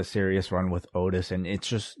some sort of serious run with Otis, and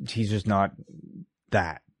he's just not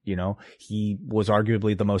that, you know. He was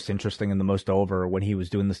arguably the most interesting and the most over when he was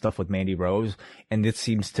doing the stuff with Mandy Rose, and this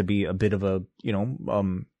seems to be a bit of a, you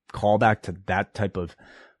know, callback to that type of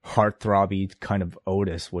heartthrobby kind of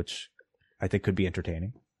Otis, which I think could be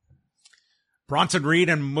entertaining. Bronson Reed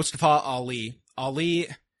and Mustafa Ali. Ali,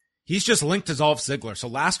 he's just linked to Dolph Ziggler. So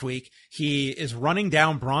last week, he is running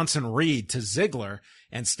down Bronson Reed to Ziggler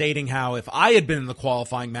and stating how if I had been in the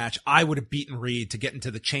qualifying match, I would have beaten Reed to get into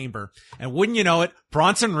the chamber. And wouldn't you know it,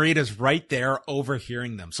 Bronson Reed is right there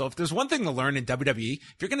overhearing them. So if there's one thing to learn in WWE,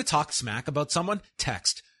 if you're going to talk smack about someone,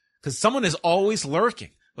 text. Because someone is always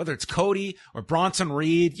lurking. Whether it's Cody or Bronson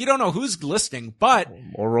Reed, you don't know who's listening, but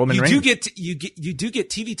or Roman you Reigns. you do get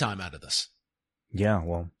TV time out of this. Yeah,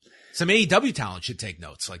 well, some AEW talent should take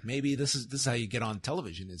notes. Like maybe this is how you get on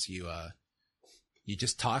television is you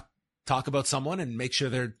just talk about someone and make sure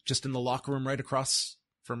they're just in the locker room right across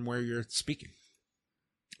from where you're speaking.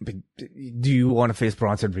 But do you want to face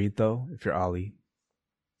Bronson Reed though, if you're Ali?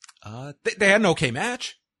 They had an okay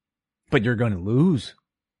match. But you're going to lose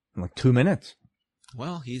in like 2 minutes.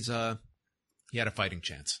 Well, he had a fighting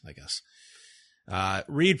chance, I guess.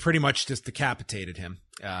 Reed pretty much just decapitated him.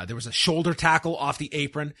 There was a shoulder tackle off the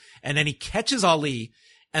apron, and then he catches Ali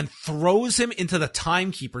and throws him into the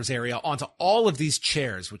timekeeper's area onto all of these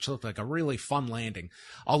chairs, which looked like a really fun landing.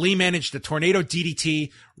 Ali managed a tornado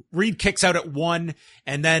DDT. Reed kicks out at one,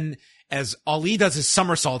 and then as Ali does his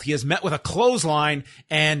somersault, he is met with a clothesline.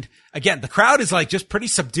 And again, the crowd is like just pretty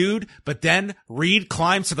subdued, but then Reed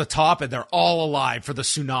climbs to the top and they're all alive for the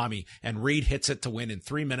tsunami. And Reed hits it to win in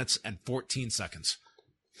 3 minutes and 14 seconds.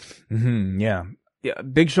 Mm-hmm, yeah. Yeah.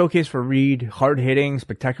 Big showcase for Reed. Hard hitting,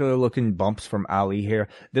 spectacular looking bumps from Ali here.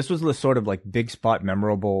 This was the sort of like big spot,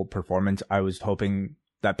 memorable performance I was hoping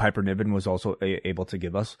that Piper Niven was also able to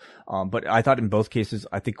give us. But I thought in both cases,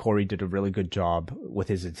 I think Corey did a really good job with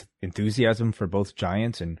his enthusiasm for both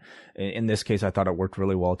giants. And in this case, I thought it worked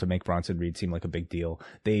really well to make Bronson Reed seem like a big deal.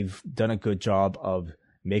 They've done a good job of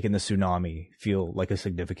making the tsunami feel like a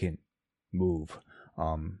significant move,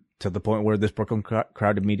 to the point where this Brooklyn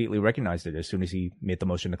crowd immediately recognized it as soon as he made the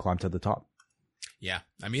motion to climb to the top. Yeah.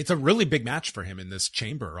 I mean, it's a really big match for him in this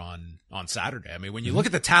chamber on Saturday. I mean, when you look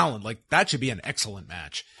at the talent, like that should be an excellent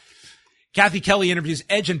match. Kathy Kelly interviews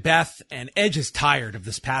Edge and Beth, and Edge is tired of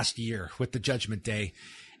this past year with the Judgment Day.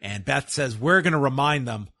 And Beth says, we're going to remind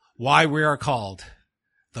them why we are called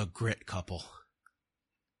the Grit Couple.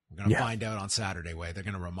 We're going to find out on Saturday, Way. They're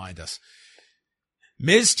going to remind us.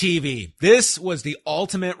 Miz TV. This was the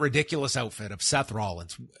ultimate ridiculous outfit of Seth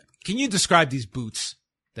Rollins. Can you describe these boots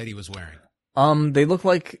that he was wearing? They look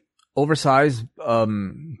like oversized,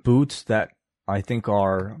 boots that I think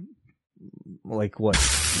are like what,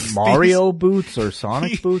 Mario boots or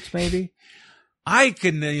Sonic boots, maybe? I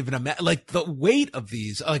couldn't even imagine, like the weight of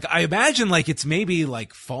these. Like I imagine like it's maybe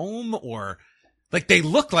like foam, or like they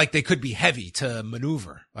look like they could be heavy to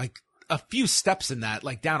maneuver. Like a few steps in that,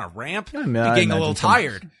 like down a ramp, I you're getting a little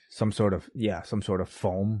tired. Some sort of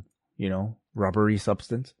foam, rubbery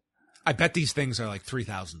substance. I bet these things are like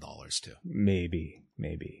 $3,000 too. Maybe.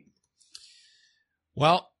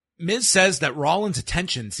 Well, Miz says that Rollins'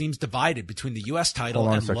 attention seems divided between the U.S. title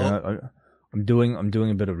Hold on and a second. I'm doing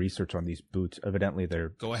a bit of research on these boots. Evidently,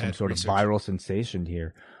 they're some sort of viral sensation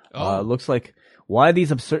here. It looks like why these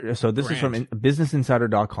absurd. So this is from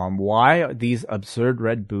BusinessInsider.com. Why these absurd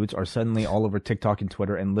red boots are suddenly all over TikTok and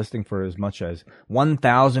Twitter and listing for as much as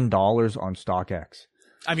 $1,000 on StockX.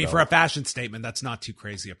 I mean, for a fashion statement, that's not too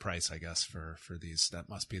crazy a price, I guess, for these. That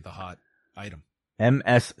must be the hot item.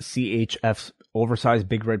 MSCHF's oversized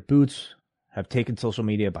big red boots have taken social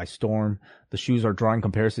media by storm. The shoes are drawing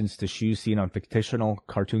comparisons to shoes seen on fictional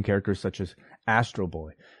cartoon characters such as Astro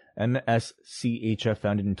Boy. MSCHF,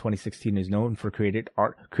 founded in 2016, is known for creating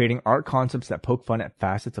art concepts that poke fun at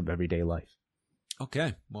facets of everyday life.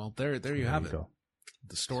 Okay, well, there you have it. Go.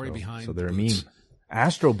 The story behind so they're the a boots. meme.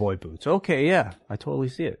 Astro Boy boots. Okay, yeah, I totally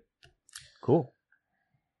see it. Cool.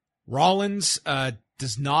 Rollins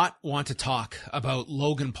does not want to talk about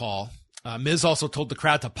Logan Paul. Miz also told the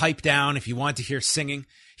crowd to pipe down if you want to hear singing.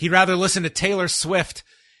 He'd rather listen to Taylor Swift,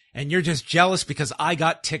 and you're just jealous because I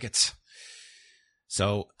got tickets.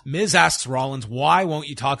 So Miz asks Rollins, why won't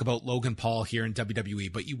you talk about Logan Paul here in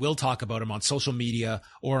WWE, but you will talk about him on social media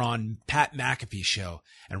or on Pat McAfee's show?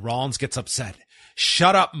 And Rollins gets upset.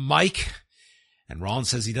 Shut up, Mike. And Rollins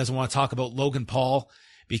says he doesn't want to talk about Logan Paul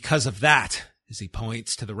because of that, as he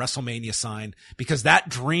points to the WrestleMania sign, because that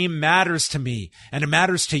dream matters to me, and it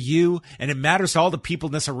matters to you, and it matters to all the people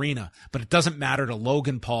in this arena, but it doesn't matter to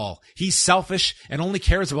Logan Paul. He's selfish and only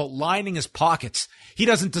cares about lining his pockets. He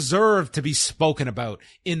doesn't deserve to be spoken about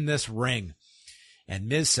in this ring. And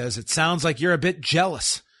Miz says, it sounds like you're a bit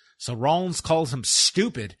jealous. So Rollins calls him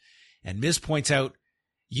stupid, and Miz points out,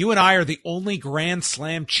 you and I are the only Grand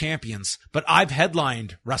Slam champions, but I've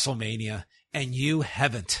headlined WrestleMania, and you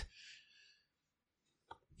haven't.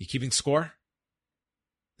 You keeping score?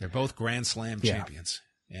 They're both Grand Slam champions.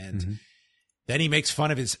 And then he makes fun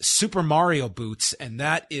of his Super Mario boots, and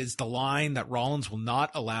that is the line that Rollins will not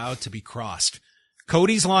allow to be crossed.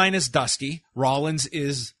 Cody's line is Dusty. Rollins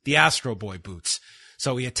is the Astro Boy boots.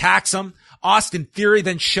 So he attacks him. Austin Theory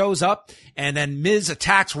then shows up, and then Miz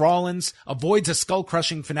attacks Rollins, avoids a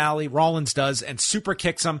skull-crushing finale. Rollins does, and super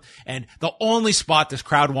kicks him. And the only spot this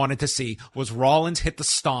crowd wanted to see was Rollins hit the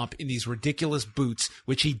stomp in these ridiculous boots,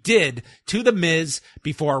 which he did to the Miz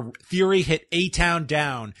before Theory hit A-Town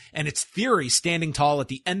down. And it's Theory standing tall at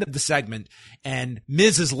the end of the segment, and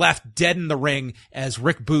Miz is left dead in the ring as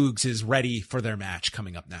Rick Boogs is ready for their match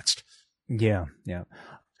coming up next. Yeah.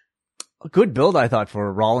 A good build, I thought,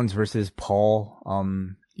 for Rollins versus Paul.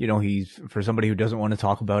 He's, for somebody who doesn't want to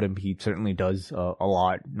talk about him, he certainly does a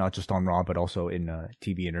lot, not just on Raw, but also in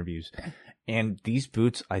TV interviews. And these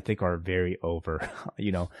boots, I think, are very over.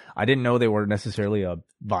 I didn't know they were necessarily a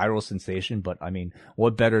viral sensation, but I mean,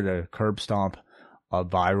 what better to curb stomp a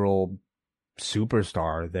viral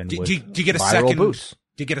superstar than with do you get a viral second boots?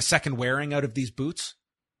 Do you get a second wearing out of these boots?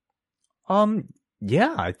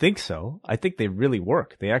 Yeah, I think so. I think they really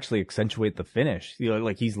work. They actually accentuate the finish.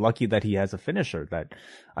 Like he's lucky that he has a finisher.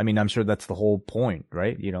 I'm sure that's the whole point,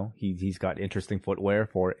 right? He's got interesting footwear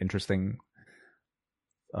for an interesting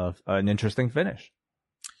finish.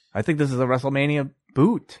 I think this is a WrestleMania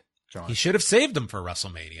boot, John. He should have saved them for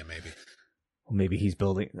WrestleMania, maybe. Well, maybe he's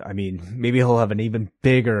building. Maybe he'll have an even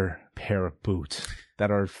bigger pair of boots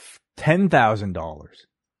that are $10,000.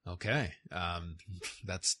 Okay.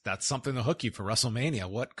 That's something to hook you for WrestleMania.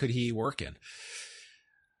 What could he work in?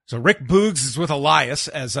 So Rick Boogs is with Elias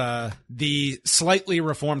as the slightly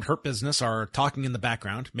reformed Hurt Business are talking in the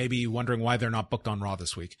background, maybe wondering why they're not booked on Raw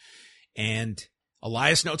this week. And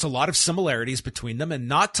Elias notes a lot of similarities between them and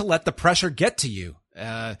not to let the pressure get to you,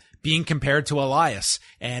 being compared to Elias.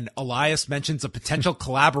 And Elias mentions a potential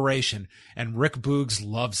collaboration, and Rick Boogs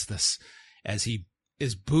loves this as he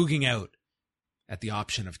is booging out at the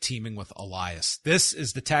option of teaming with Elias. This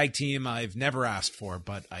is the tag team I've never asked for,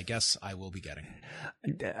 but I guess I will be getting.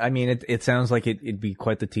 I mean, it sounds like it'd be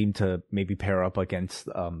quite the team to maybe pair up against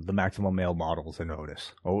the Maximum Male Models and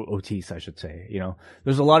Otis, I should say. You know,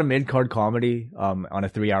 there's a lot of mid-card comedy on a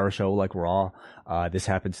 3-hour show like Raw. This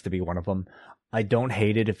happens to be one of them. I don't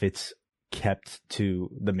hate it if it's kept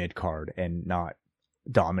to the mid-card and not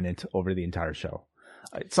dominant over the entire show.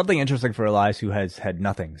 It's something interesting for Elias, who has had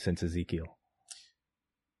nothing since Ezekiel.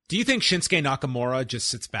 Do you think Shinsuke Nakamura just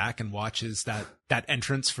sits back and watches that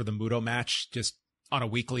entrance for the Muto match just on a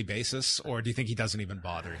weekly basis, or do you think he doesn't even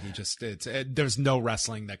bother? He just there's no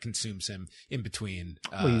wrestling that consumes him in between.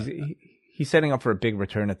 He's setting up for a big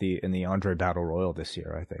return in the Andre Battle Royal this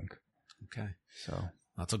year, I think. Okay, so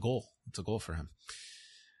that's a goal. It's a goal for him.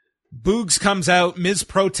 Boogs comes out, Miz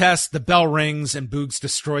protests, the bell rings, and Boogs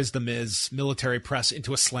destroys the Miz, military press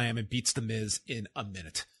into a slam, and beats the Miz in a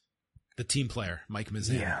minute. The team player, Mike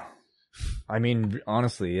Mizan. Yeah. I mean,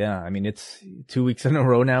 honestly, yeah. I mean, it's 2 weeks in a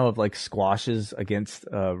row now of like squashes against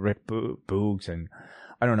Rick Boogs, and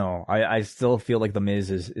I don't know. I still feel like the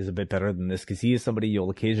Miz is a bit better than this because he is somebody you'll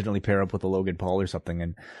occasionally pair up with a Logan Paul or something,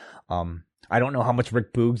 and I don't know how much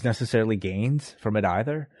Rick Boogs necessarily gains from it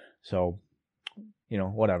either. So, you know,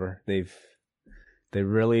 whatever. They're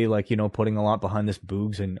really putting a lot behind this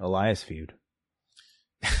Boogs and Elias feud.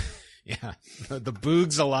 Yeah, the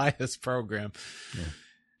Boogs Elias program. Yeah.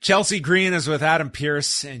 Chelsea Green is with Adam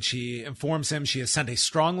Pearce, and she informs him she has sent a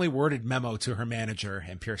strongly worded memo to her manager.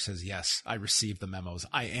 And Pearce says, yes, I received the memos.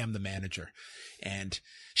 I am the manager. And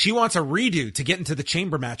she wants a redo to get into the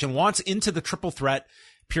chamber match and wants into the triple threat.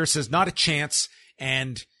 Pearce says, not a chance.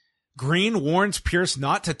 And Green warns Pearce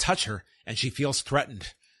not to touch her, and she feels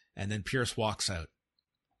threatened. And then Pearce walks out.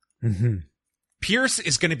 Mm-hmm. Pearce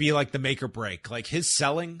is going to be like the make or break. Like his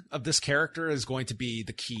selling of this character is going to be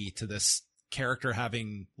the key to this character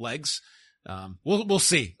having legs. We'll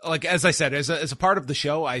see. Like, as I said, as a part of the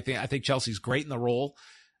show, I think Chelsea's great in the role.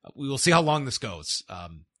 We will see how long this goes.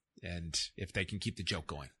 And if they can keep the joke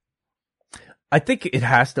going. I think it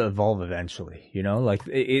has to evolve eventually, you know, like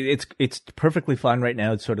it's perfectly fine right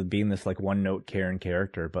now. It's sort of being this like one note Karen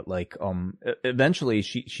character, but like, eventually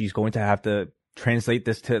she's going to have to translate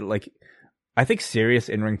this to like, I think serious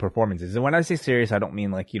in-ring performances. And when I say serious, I don't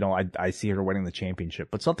mean like, you know, I see her winning the championship,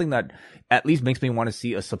 but something that at least makes me want to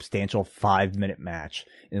see a substantial 5-minute match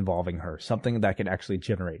involving her, something that can actually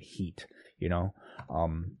generate heat, you know?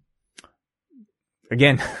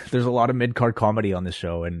 Again, there's a lot of mid-card comedy on this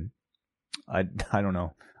show, and I don't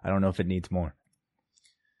know. I don't know if it needs more.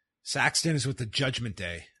 Saxton is with the Judgment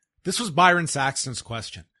Day. This was Byron Saxton's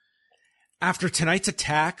question. After tonight's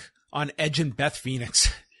attack on Edge and Beth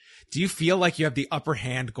Phoenix, do you feel like you have the upper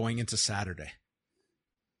hand going into Saturday?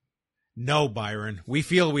 No, Byron. We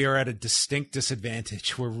feel we are at a distinct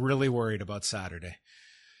disadvantage. We're really worried about Saturday.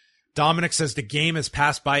 Dominic says the game has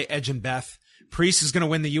passed by Edge and Beth. Priest is going to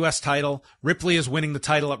win the U.S. title. Ripley is winning the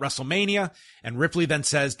title at WrestleMania. And Ripley then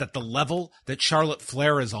says that the level that Charlotte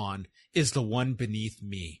Flair is on is the one beneath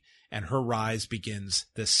me. And her rise begins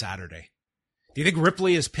this Saturday. Do you think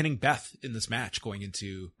Ripley is pinning Beth in this match going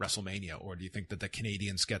into WrestleMania? Or do you think that the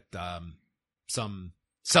Canadians get some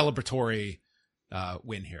celebratory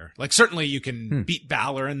win here? Like, certainly you can beat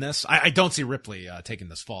Balor in this. I don't see Ripley taking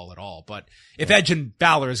this fall at all. But if Edge and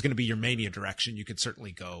Balor is going to be your Mania direction, you could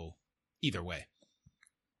certainly go either way.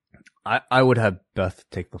 I would have Beth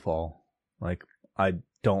take the fall. Like, I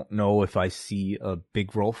don't know if I see a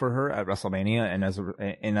big role for her at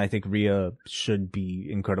WrestleMania, and I think Rhea should be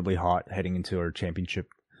incredibly hot heading into her championship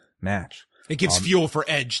match. It gives fuel for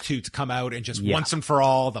Edge to come out and just once and for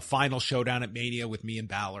all, the final showdown at Mania with me and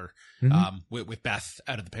Balor, with Beth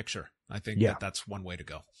out of the picture. I think that's one way to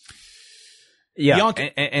go. Yeah,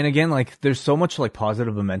 and again, like, there's so much like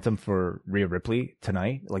positive momentum for Rhea Ripley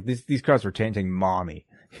tonight. Like, these crowds are chanting "Mommy,"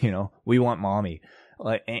 you know, we want Mommy.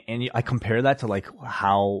 Like, and I compare that to like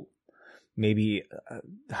how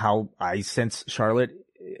I sense Charlotte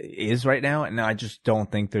is right now, and I just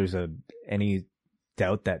don't think there's any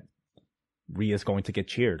doubt that Rhea's going to get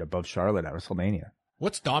cheered above Charlotte at WrestleMania.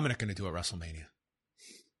 What's Dominic going to do at WrestleMania?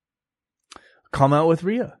 Come out with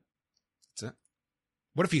Rhea. That's it.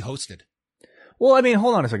 What if he hosted? Well, I mean,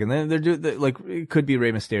 hold on a second. Like, it could be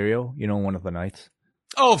Rey Mysterio, one of the nights.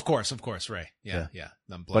 Oh, of course, Ray. Yeah.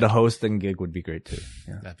 But a hosting gig would be great too.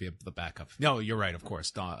 Yeah. That'd be the backup. No, you're right. Of course,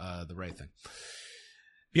 the Ray thing.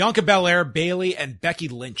 Bianca Belair, Bayley, and Becky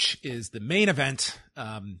Lynch is the main event.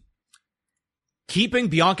 Keeping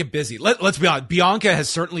Bianca busy. Let's be honest. Bianca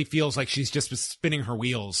certainly feels like she's just been spinning her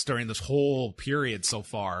wheels during this whole period so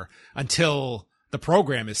far until the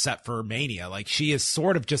program is set for Mania. Like, she has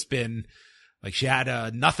sort of just been, like, she had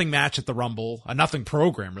a nothing match at the Rumble, a nothing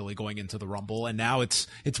program really going into the Rumble, and now it's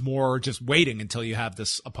more just waiting until you have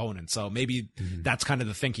this opponent. So maybe that's kind of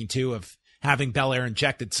the thinking too of having Belair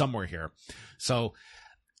injected somewhere here. So,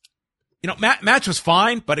 match was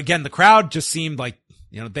fine, but again, the crowd just seemed like,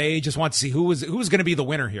 they just want to see who was going to be the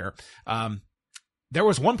winner here. There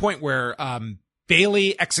was one point where,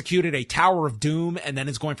 Bayley executed a Tower of Doom and then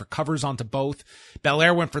is going for covers onto both.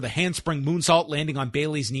 Belair went for the handspring moonsault, landing on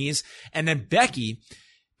Bayley's knees. And then Becky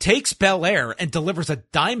takes Belair and delivers a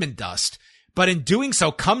diamond dust, but in doing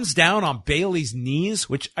so comes down on Bayley's knees,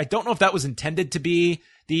 which I don't know if that was intended to be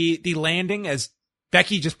the landing, as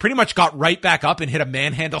Becky just pretty much got right back up and hit a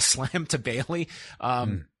manhandle slam to Bayley.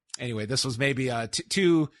 Anyway, this was maybe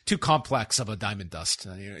too complex of a diamond dust.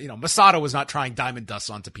 Masato was not trying diamond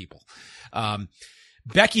dust onto people.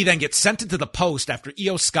 Becky then gets sent into the post after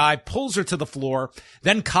Io Sky pulls her to the floor.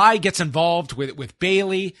 Then Kai gets involved with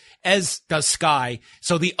Bayley, as does Sky.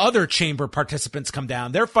 So the other chamber participants come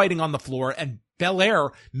down. They're fighting on the floor, and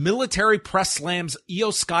Belair military press slams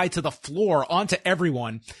Io Sky to the floor onto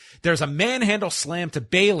everyone. There's a manhandle slam to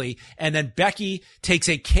Bayley, and then Becky takes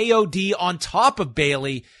a KOD on top of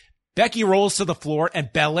Bayley. Becky rolls to the floor,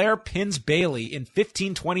 and Belair pins Bayley in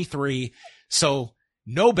 15:23. So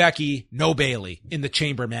no Becky, no Bayley in the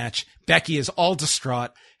chamber match. Becky is all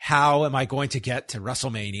distraught. How am I going to get to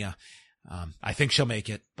WrestleMania? I think she'll make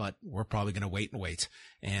it, but we're probably going to wait.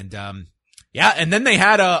 And, and then they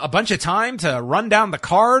had a bunch of time to run down the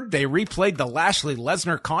card. They replayed the Lashley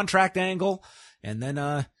Lesnar contract angle and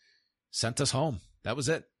then, sent us home. That was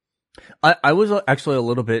it. I was actually a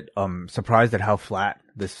little bit surprised at how flat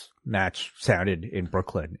this match sounded in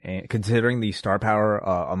Brooklyn, and considering the star power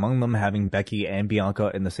among them, having Becky and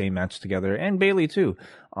Bianca in the same match together, and Bayley too.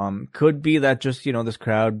 Could be that just this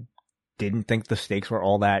crowd didn't think the stakes were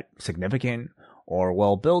all that significant or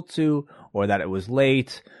well built to, or that it was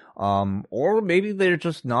late. Or maybe they're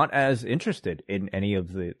just not as interested in any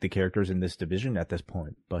of the characters in this division at this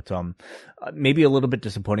point. But, maybe a little bit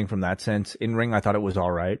disappointing from that sense. In ring, I thought it was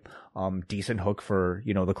all right. Decent hook for,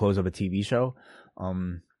 the close of a TV show.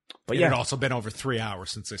 But it had also been over 3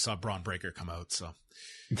 hours since they saw Braun Breaker come out. So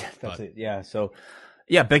that's it. Yeah. So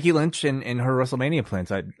yeah, Becky Lynch and her WrestleMania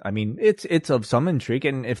plans. I mean, it's of some intrigue.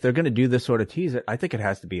 And if they're going to do this sort of tease, I think it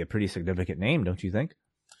has to be a pretty significant name. Don't you think?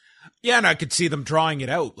 Yeah, and I could see them drawing it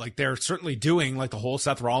out. Like, they're certainly doing like the whole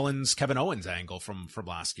Seth Rollins, Kevin Owens angle from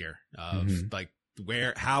last year. Like,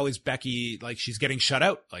 how is Becky, like, she's getting shut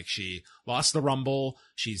out. Like, she lost the Rumble.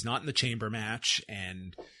 She's not in the chamber match.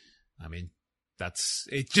 And I mean,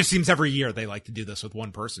 it just seems every year they like to do this with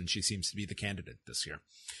one person. She seems to be the candidate this year.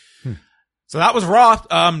 So that was Raw.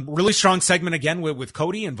 Really strong segment again with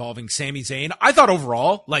Cody involving Sami Zayn. I thought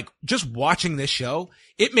overall, like, just watching this show,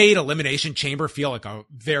 it made Elimination Chamber feel like a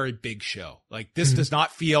very big show. Like, this does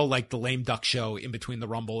not feel like the lame duck show in between the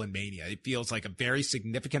Rumble and Mania. It feels like a very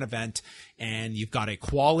significant event, and you've got a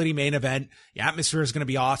quality main event. The atmosphere is going to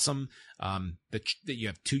be awesome. You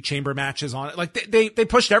have 2 chamber matches on it. Like, they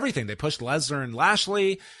pushed everything. They pushed Lesnar and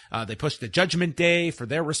Lashley. They pushed the Judgment Day for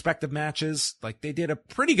their respective matches. Like, they did a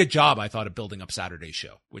pretty good job, I thought, of building up Saturday's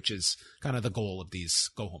show, which is kind of the goal of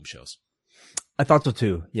these go-home shows. I thought so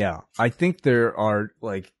too. Yeah. I think there are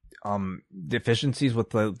like, deficiencies with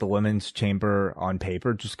the women's chamber on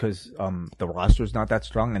paper, just cause, the roster's not that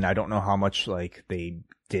strong. And I don't know how much like they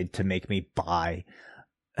did to make me buy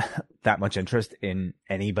that much interest in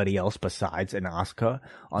anybody else besides an Asuka.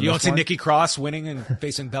 You don't see Nikki Cross winning and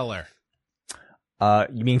facing Belair.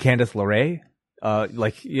 You mean Candice LeRae?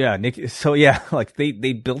 Nikki. So yeah, like they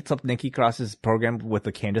built up Nikki Cross's program with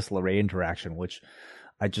the Candice LeRae interaction, which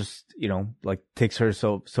I just, like takes her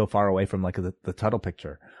so far away from like the title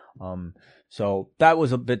picture. So that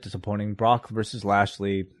was a bit disappointing. Brock versus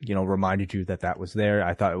Lashley, reminded you that was there.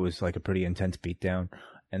 I thought it was like a pretty intense beatdown.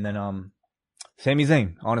 And then, Sami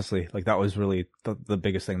Zayn, honestly, like that was really the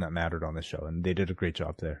biggest thing that mattered on this show, and they did a great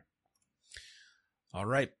job there. All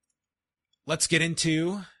right. Let's get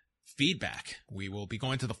into feedback. We will be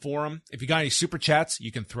going to the forum. If you got any super chats,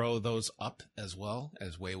 you can throw those up as well,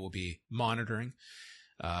 as Way will be monitoring.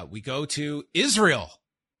 We go to Israel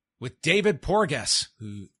with David Porges,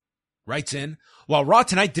 who writes in, while Raw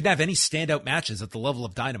tonight didn't have any standout matches at the level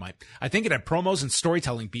of Dynamite, I think it had promos and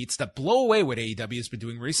storytelling beats that blow away what AEW has been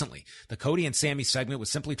doing recently. The Cody and Sammy segment was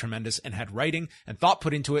simply tremendous and had writing and thought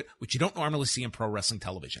put into it, which you don't normally see in pro wrestling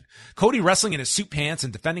television. Cody wrestling in his suit pants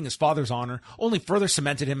and defending his father's honor only further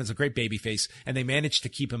cemented him as a great babyface, and they managed to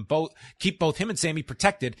keep both him and Sammy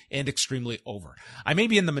protected and extremely over. I may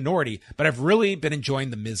be in the minority, but I've really been enjoying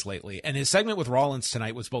The Miz lately, and his segment with Rollins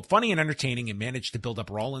tonight was both funny and entertaining and managed to build up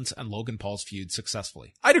Rollins and Logan Paul's feud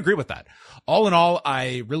successfully. I'd agree with that. All in all,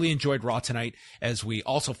 I really enjoyed Raw tonight, as we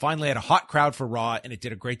also finally had a hot crowd for Raw, and it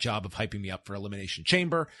did a great job of hyping me up for Elimination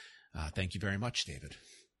Chamber. Thank you very much, David.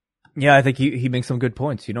 Yeah, I think he makes some good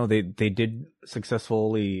points. You know, they did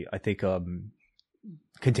successfully, I think,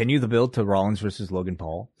 continue the build to Rollins versus Logan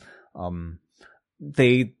Paul.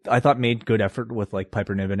 I thought made good effort with like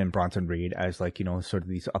Piper Niven and Bronson Reed as like, you know, sort of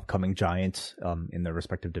these upcoming giants in their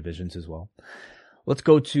respective divisions as well. Let's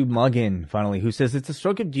go to Muggin, finally, who says it's a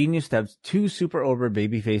stroke of genius to have two super over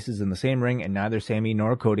baby faces in the same ring, and neither Sammy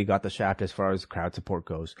nor Cody got the shaft as far as crowd support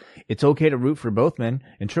goes. It's okay to root for both men,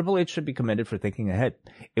 and Triple H should be commended for thinking ahead.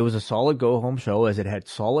 It was a solid go-home show, as it had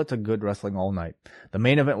solid to good wrestling all night. The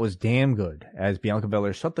main event was damn good, as Bianca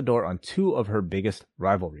Belair shut the door on two of her biggest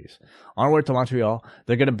rivalries. Onward to Montreal,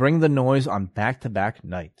 they're going to bring the noise on back-to-back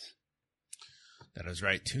nights. That is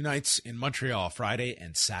right. 2 nights in Montreal, Friday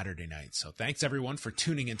and Saturday night. So thanks everyone for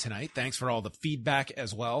tuning in tonight. Thanks for all the feedback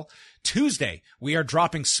as well. Tuesday, we are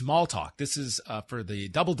dropping Small Talk. This is for the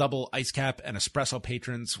Double Ice Cap and Espresso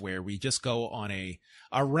patrons, where we just go on a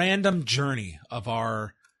random journey of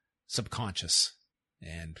our subconscious.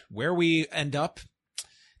 And where we end up,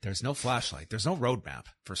 there's no flashlight. There's no roadmap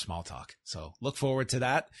for Small Talk. So look forward to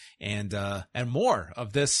that and more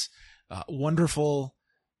of this wonderful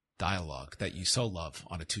dialogue that you so love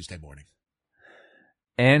on a Tuesday morning.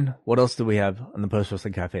 And what else do we have on the Post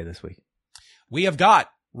Wrestling Cafe this week? We have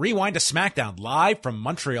got Rewind to SmackDown live from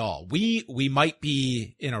Montreal. We might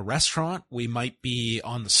be in a restaurant. We might be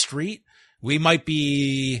on the street. We might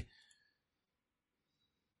be...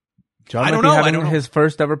 John might be having his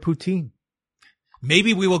first ever poutine.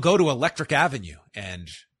 Maybe we will go to Electric Avenue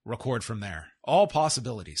and record from there. All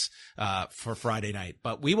possibilities for Friday night.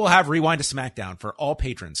 But we will have Rewind to SmackDown for all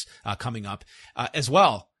patrons coming up as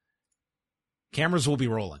well. Cameras will be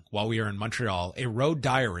rolling while we are in Montreal. A road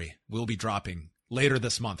diary will be dropping later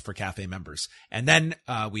this month for Cafe members. And then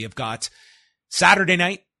we have got Saturday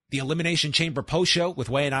night, the Elimination Chamber post show with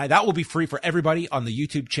Way and I. That will be free for everybody on the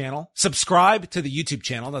YouTube channel. Subscribe to the YouTube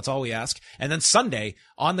channel. That's all we ask. And then Sunday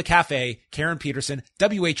on the Cafe, Karen Peterson,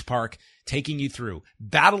 WH Park, taking you through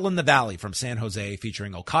Battle in the Valley from San Jose,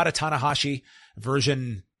 featuring Okada Tanahashi,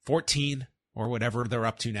 version 14 or whatever they're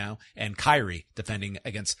up to now, and Kairi defending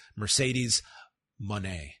against Mercedes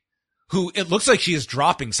Moné, who it looks like she is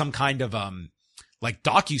dropping some kind of like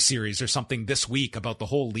docu-series or something this week about the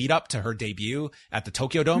whole lead up to her debut at the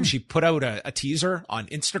Tokyo Dome. She put out a teaser on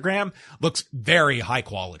Instagram. Looks very high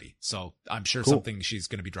quality. So I'm sure something she's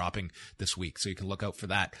going to be dropping this week. So you can look out for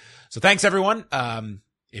that. So thanks everyone.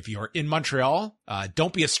 If you're in Montreal,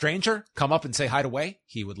 don't be a stranger. Come up and say hi to Way.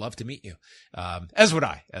 He would love to meet you. As would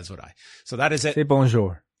I. So that is it. Say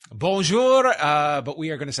bonjour. Bonjour. But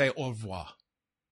we are going to say au revoir.